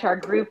necessarily match our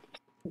group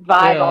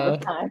vibe all the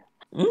time.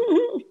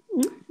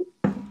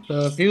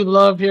 So if you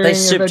love hearing Thanks,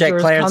 Super Jack,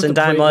 adventurers Clarence, and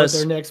contemplate what Daimos.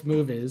 their next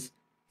move is,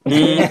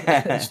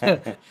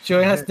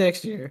 join us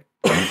next year.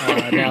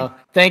 No,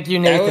 thank you,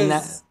 Nathan.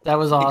 That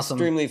was awesome.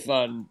 Extremely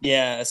fun.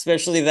 Yeah,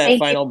 especially that Thank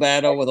final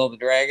battle with all the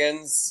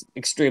dragons.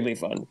 Extremely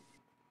fun.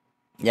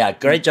 Yeah,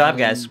 great job,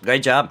 guys.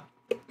 Great job.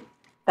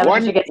 That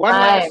was a good One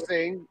time. last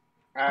thing.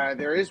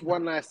 There is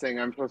one last thing.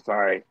 I'm so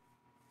sorry.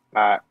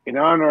 In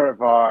honor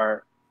of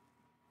our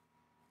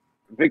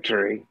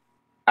victory,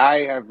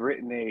 I have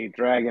written a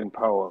dragon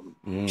poem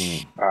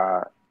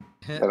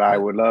that I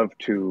would love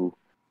to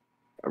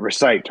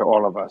recite to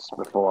all of us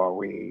before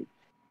we.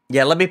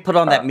 Yeah, let me put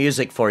on that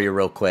music for you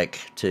real quick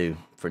too,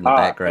 for the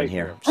background thank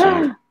here. you.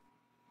 So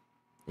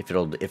if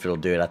it'll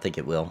do it, I think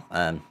it will.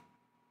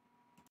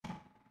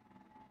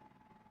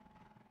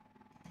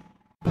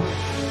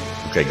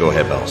 Okay, go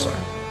ahead, Balasar.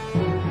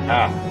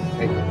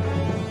 Thank you.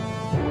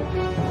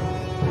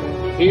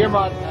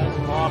 Tiamat has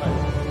fallen.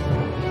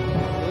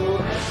 New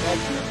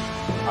adventures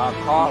are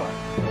calling.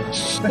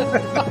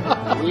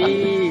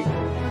 We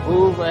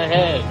move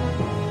ahead.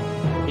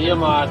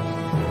 Tiamat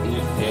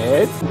is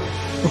dead.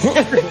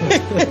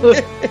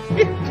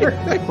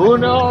 Who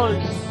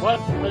knows what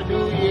the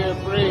new year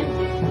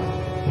brings?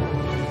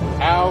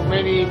 How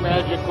many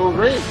magical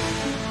rings?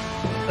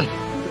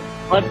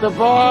 But the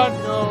bard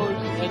knows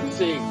and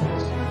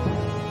sings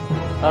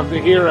of the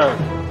hero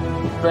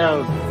who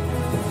felled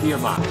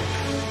Tiamat.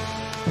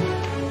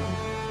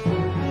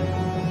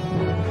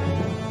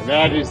 And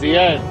that is the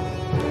end.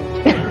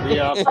 We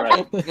are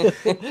praying.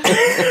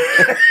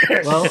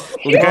 Well,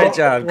 Great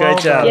job, great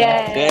job.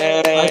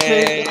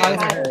 Yay.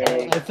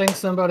 I think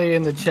somebody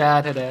in the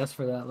chat had asked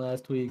for that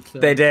last week. So.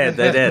 They did.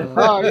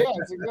 Oh,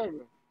 yes, exactly.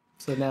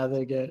 So now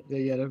they get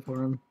it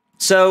for him.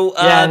 So,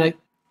 Yeah,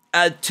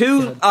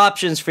 two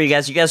options for you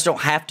guys. You guys don't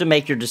have to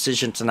make your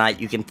decision tonight.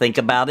 You can think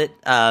about it.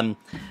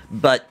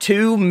 But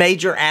two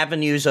major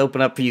avenues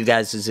open up for you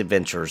guys as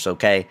adventurers,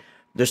 okay?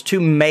 There's two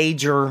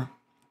major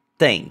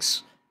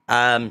things.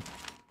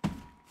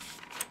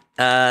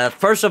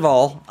 First of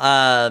all,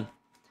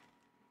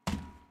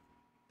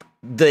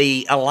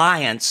 the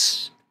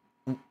Alliance,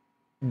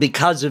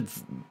 because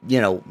of,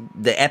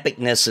 the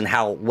epicness and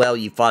how well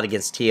you fought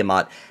against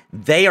Tiamat,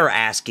 they are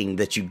asking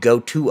that you go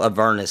to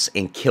Arvernus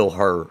and kill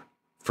her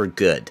for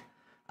good.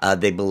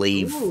 They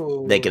believe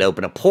they could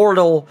open a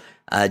portal.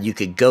 You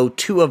could go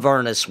to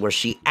Arvernus where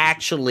she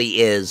actually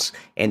is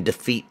and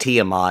defeat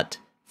Tiamat,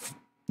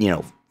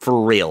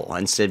 for real,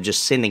 instead of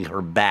just sending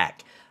her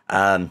back.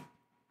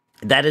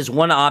 That is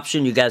one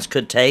option you guys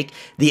could take.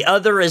 The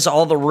other is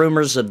all the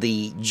rumors of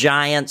the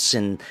giants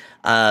and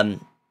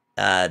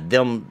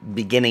them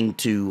beginning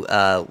to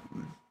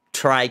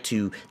try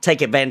to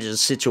take advantage of the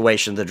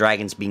situation, the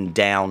dragons being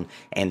down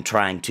and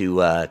trying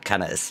to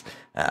kind of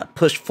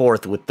push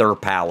forth with their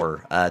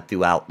power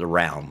throughout the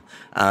realm.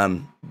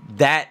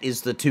 That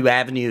is the two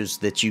avenues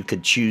that you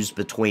could choose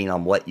between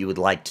on what you would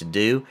like to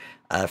do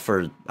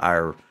for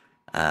our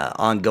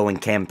ongoing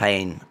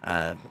campaign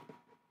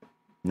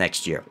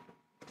next year.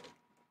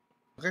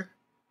 Okay.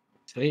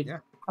 Sweet. Yeah.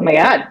 Oh my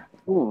god.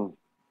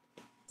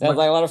 Sounds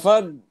like a lot of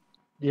fun.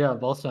 Yeah,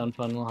 both sound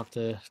fun. We'll have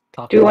to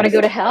talk. Do we want to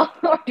go to hell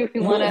or do we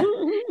want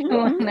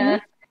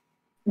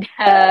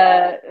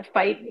to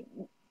fight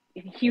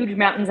huge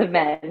mountains of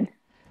men.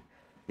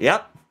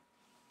 Yep.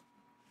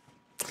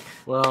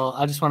 Well,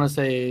 I just want to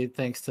say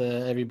thanks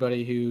to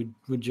everybody who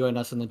would join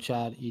us in the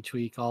chat each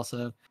week.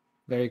 Also,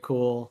 very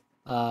cool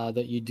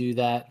that you do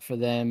that for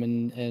them,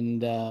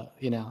 and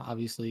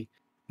obviously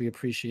we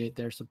appreciate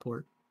their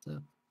support. So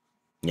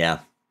Yeah,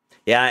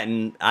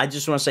 and I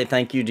just want to say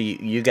thank you to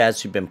you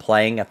guys who've been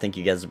playing. I think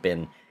you guys have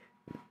been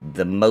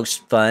the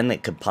most fun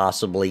it could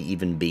possibly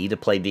even be to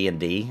play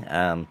D&D.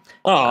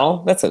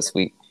 Oh, that's so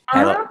sweet.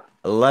 I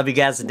love you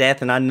guys to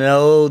death, and I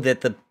know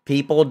that the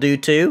people do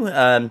too.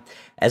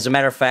 As a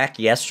matter of fact,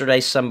 yesterday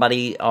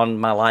somebody on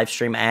my live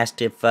stream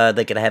asked if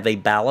they could have a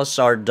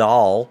Balasar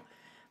doll,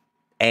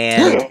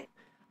 and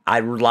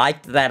I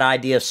liked that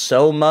idea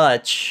so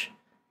much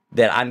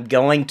that I'm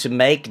going to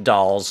make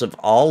dolls of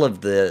all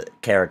of the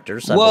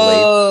characters, I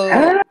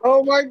believe.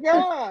 Oh my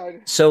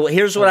god! So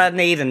here's what I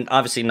need, and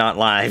obviously not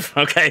live,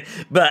 okay?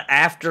 But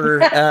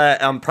after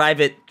on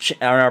private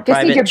our Just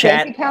private need your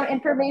chat, bank account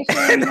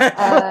information,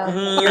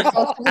 your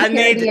social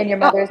security, and your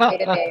mother's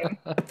maiden name.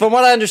 From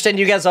what I understand,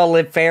 you guys all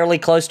live fairly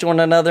close to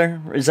one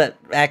another. Is that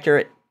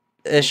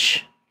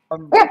accurate-ish?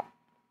 If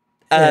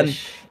I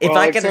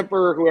could, except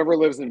for whoever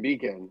lives in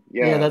Beacon.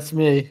 yeah, that's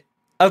me.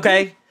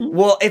 okay.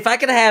 Well, if I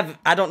could have,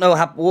 I don't know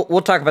how.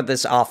 We'll talk about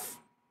this off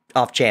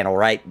channel,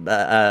 right?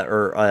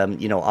 Or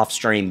off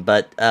stream.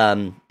 But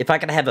if I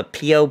could have a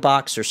PO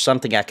box or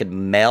something I could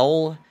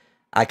mail,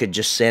 I could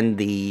just send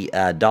the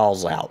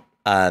dolls out,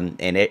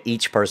 and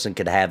each person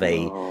could have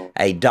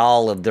a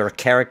doll of their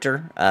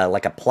character,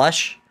 like a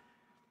plush.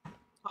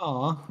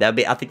 Aw. I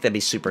think that'd be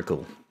super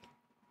cool.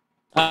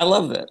 I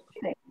love that.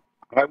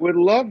 I would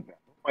love that.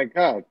 Oh my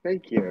god!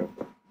 Thank you.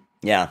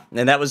 Yeah,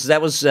 and that was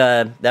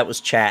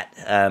chat,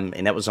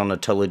 and that was on a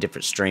totally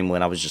different stream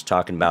when I was just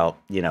talking about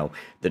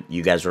that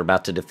you guys were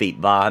about to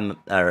defeat Tiamat,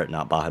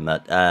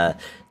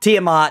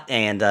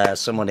 and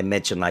someone had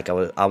mentioned like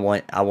I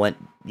want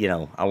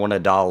a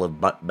doll of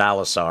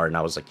Balasar, and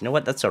I was like, you know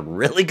what, that's a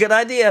really good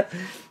idea.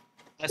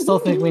 I still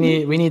think we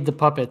need the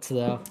puppets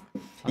though.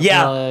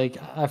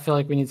 I feel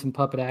like we need some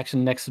puppet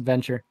action next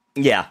adventure.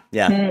 Yeah,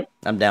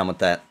 I'm down with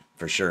that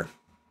for sure.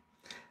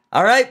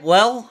 All right,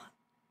 well.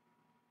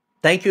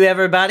 Thank you,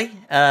 everybody.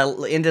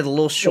 Ended a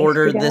little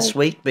shorter this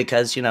week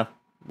because,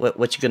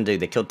 what you gonna do?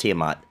 They killed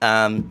Tiamat.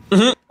 But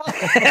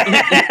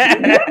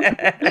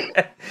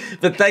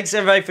thanks,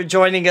 everybody, for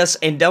joining us.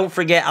 And don't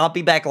forget, I'll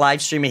be back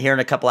live streaming here in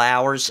a couple of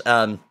hours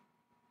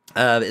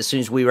as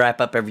soon as we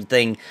wrap up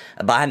everything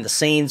behind the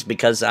scenes,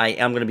 because I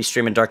am going to be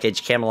streaming Dark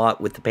Age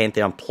Camelot with the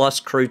Pantheon Plus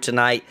crew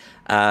tonight.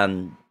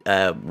 I'm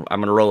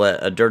going to roll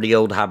a dirty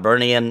old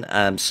Hibernian,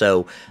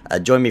 so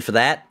join me for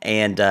that,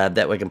 and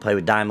that way I can play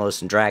with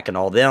Daimos and Drac and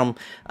all them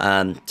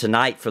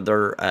tonight for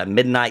their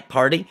midnight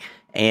party,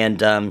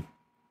 and so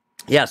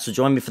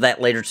join me for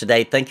that later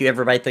today. Thank you,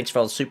 everybody. Thanks for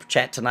all the super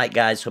chat tonight,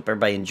 guys. Hope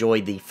everybody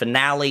enjoyed the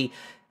finale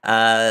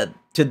to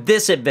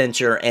this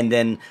adventure, and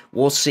then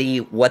we'll see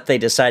what they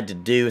decide to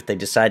do, if they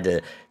decide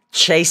to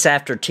chase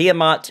after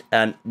Tiamat,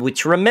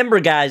 which, remember,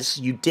 guys,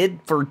 you did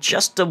for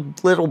just a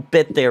little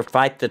bit there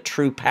fight the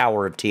true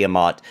power of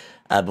Tiamat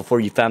before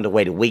you found a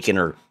way to weaken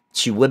her.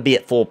 She would be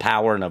at full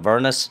power in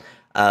Arvernus,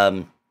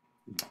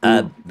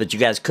 but you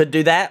guys could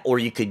do that, or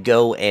you could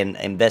go and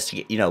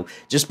investigate,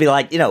 just be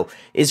like,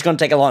 it's going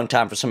to take a long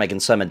time for somebody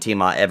can summon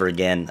Tiamat ever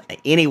again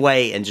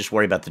anyway, and just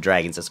worry about the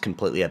dragons. That's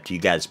completely up to you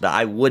guys, but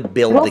I would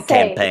build the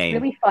campaign.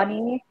 It's really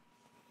funny.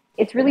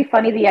 It's really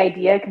funny, the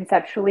idea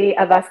conceptually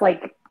of us,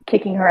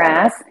 kicking her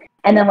ass,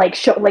 and then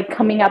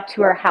coming up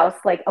to her house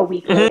a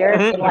week later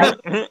and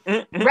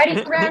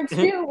ready for round 2.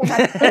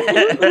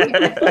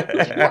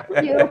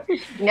 You're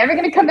never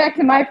gonna come back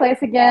to my place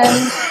again.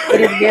 It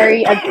is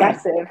very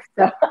aggressive,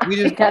 so that's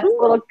a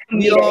little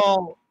comedic. We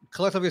all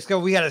collectively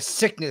discovered we had a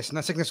sickness, and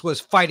that sickness was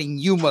fighting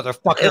you,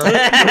 motherfucker.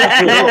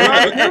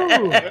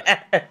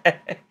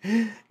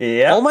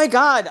 Yeah. Oh my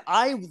god,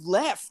 I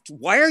left.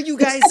 Why are you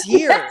guys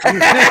here?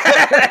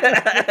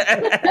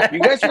 You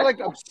guys are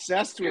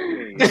obsessed with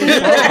me.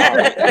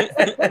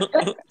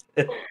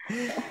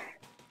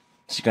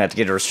 She's gonna have to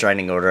get a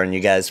restraining order on you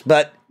guys,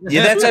 but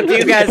that's up to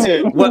you guys.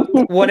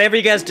 Whatever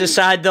you guys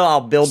decide, though,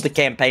 I'll build the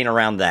campaign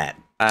around that.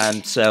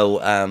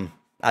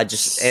 I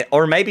just,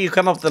 or maybe you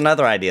come up with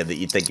another idea that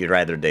you think you'd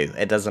rather do.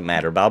 It doesn't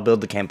matter, but I'll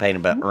build the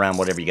campaign around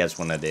whatever you guys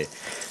want to do.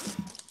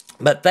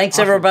 But thanks,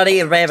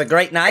 everybody. Everybody have a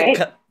great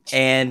night.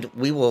 And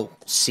we will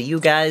see you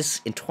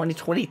guys in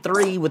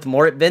 2023 with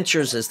more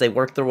adventures as they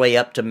work their way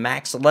up to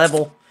max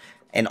level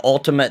and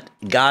ultimate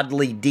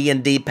godly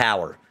D&D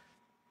power.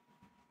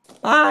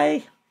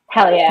 Bye.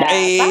 Hell yeah.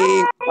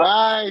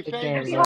 Bye. Take Thank care, you.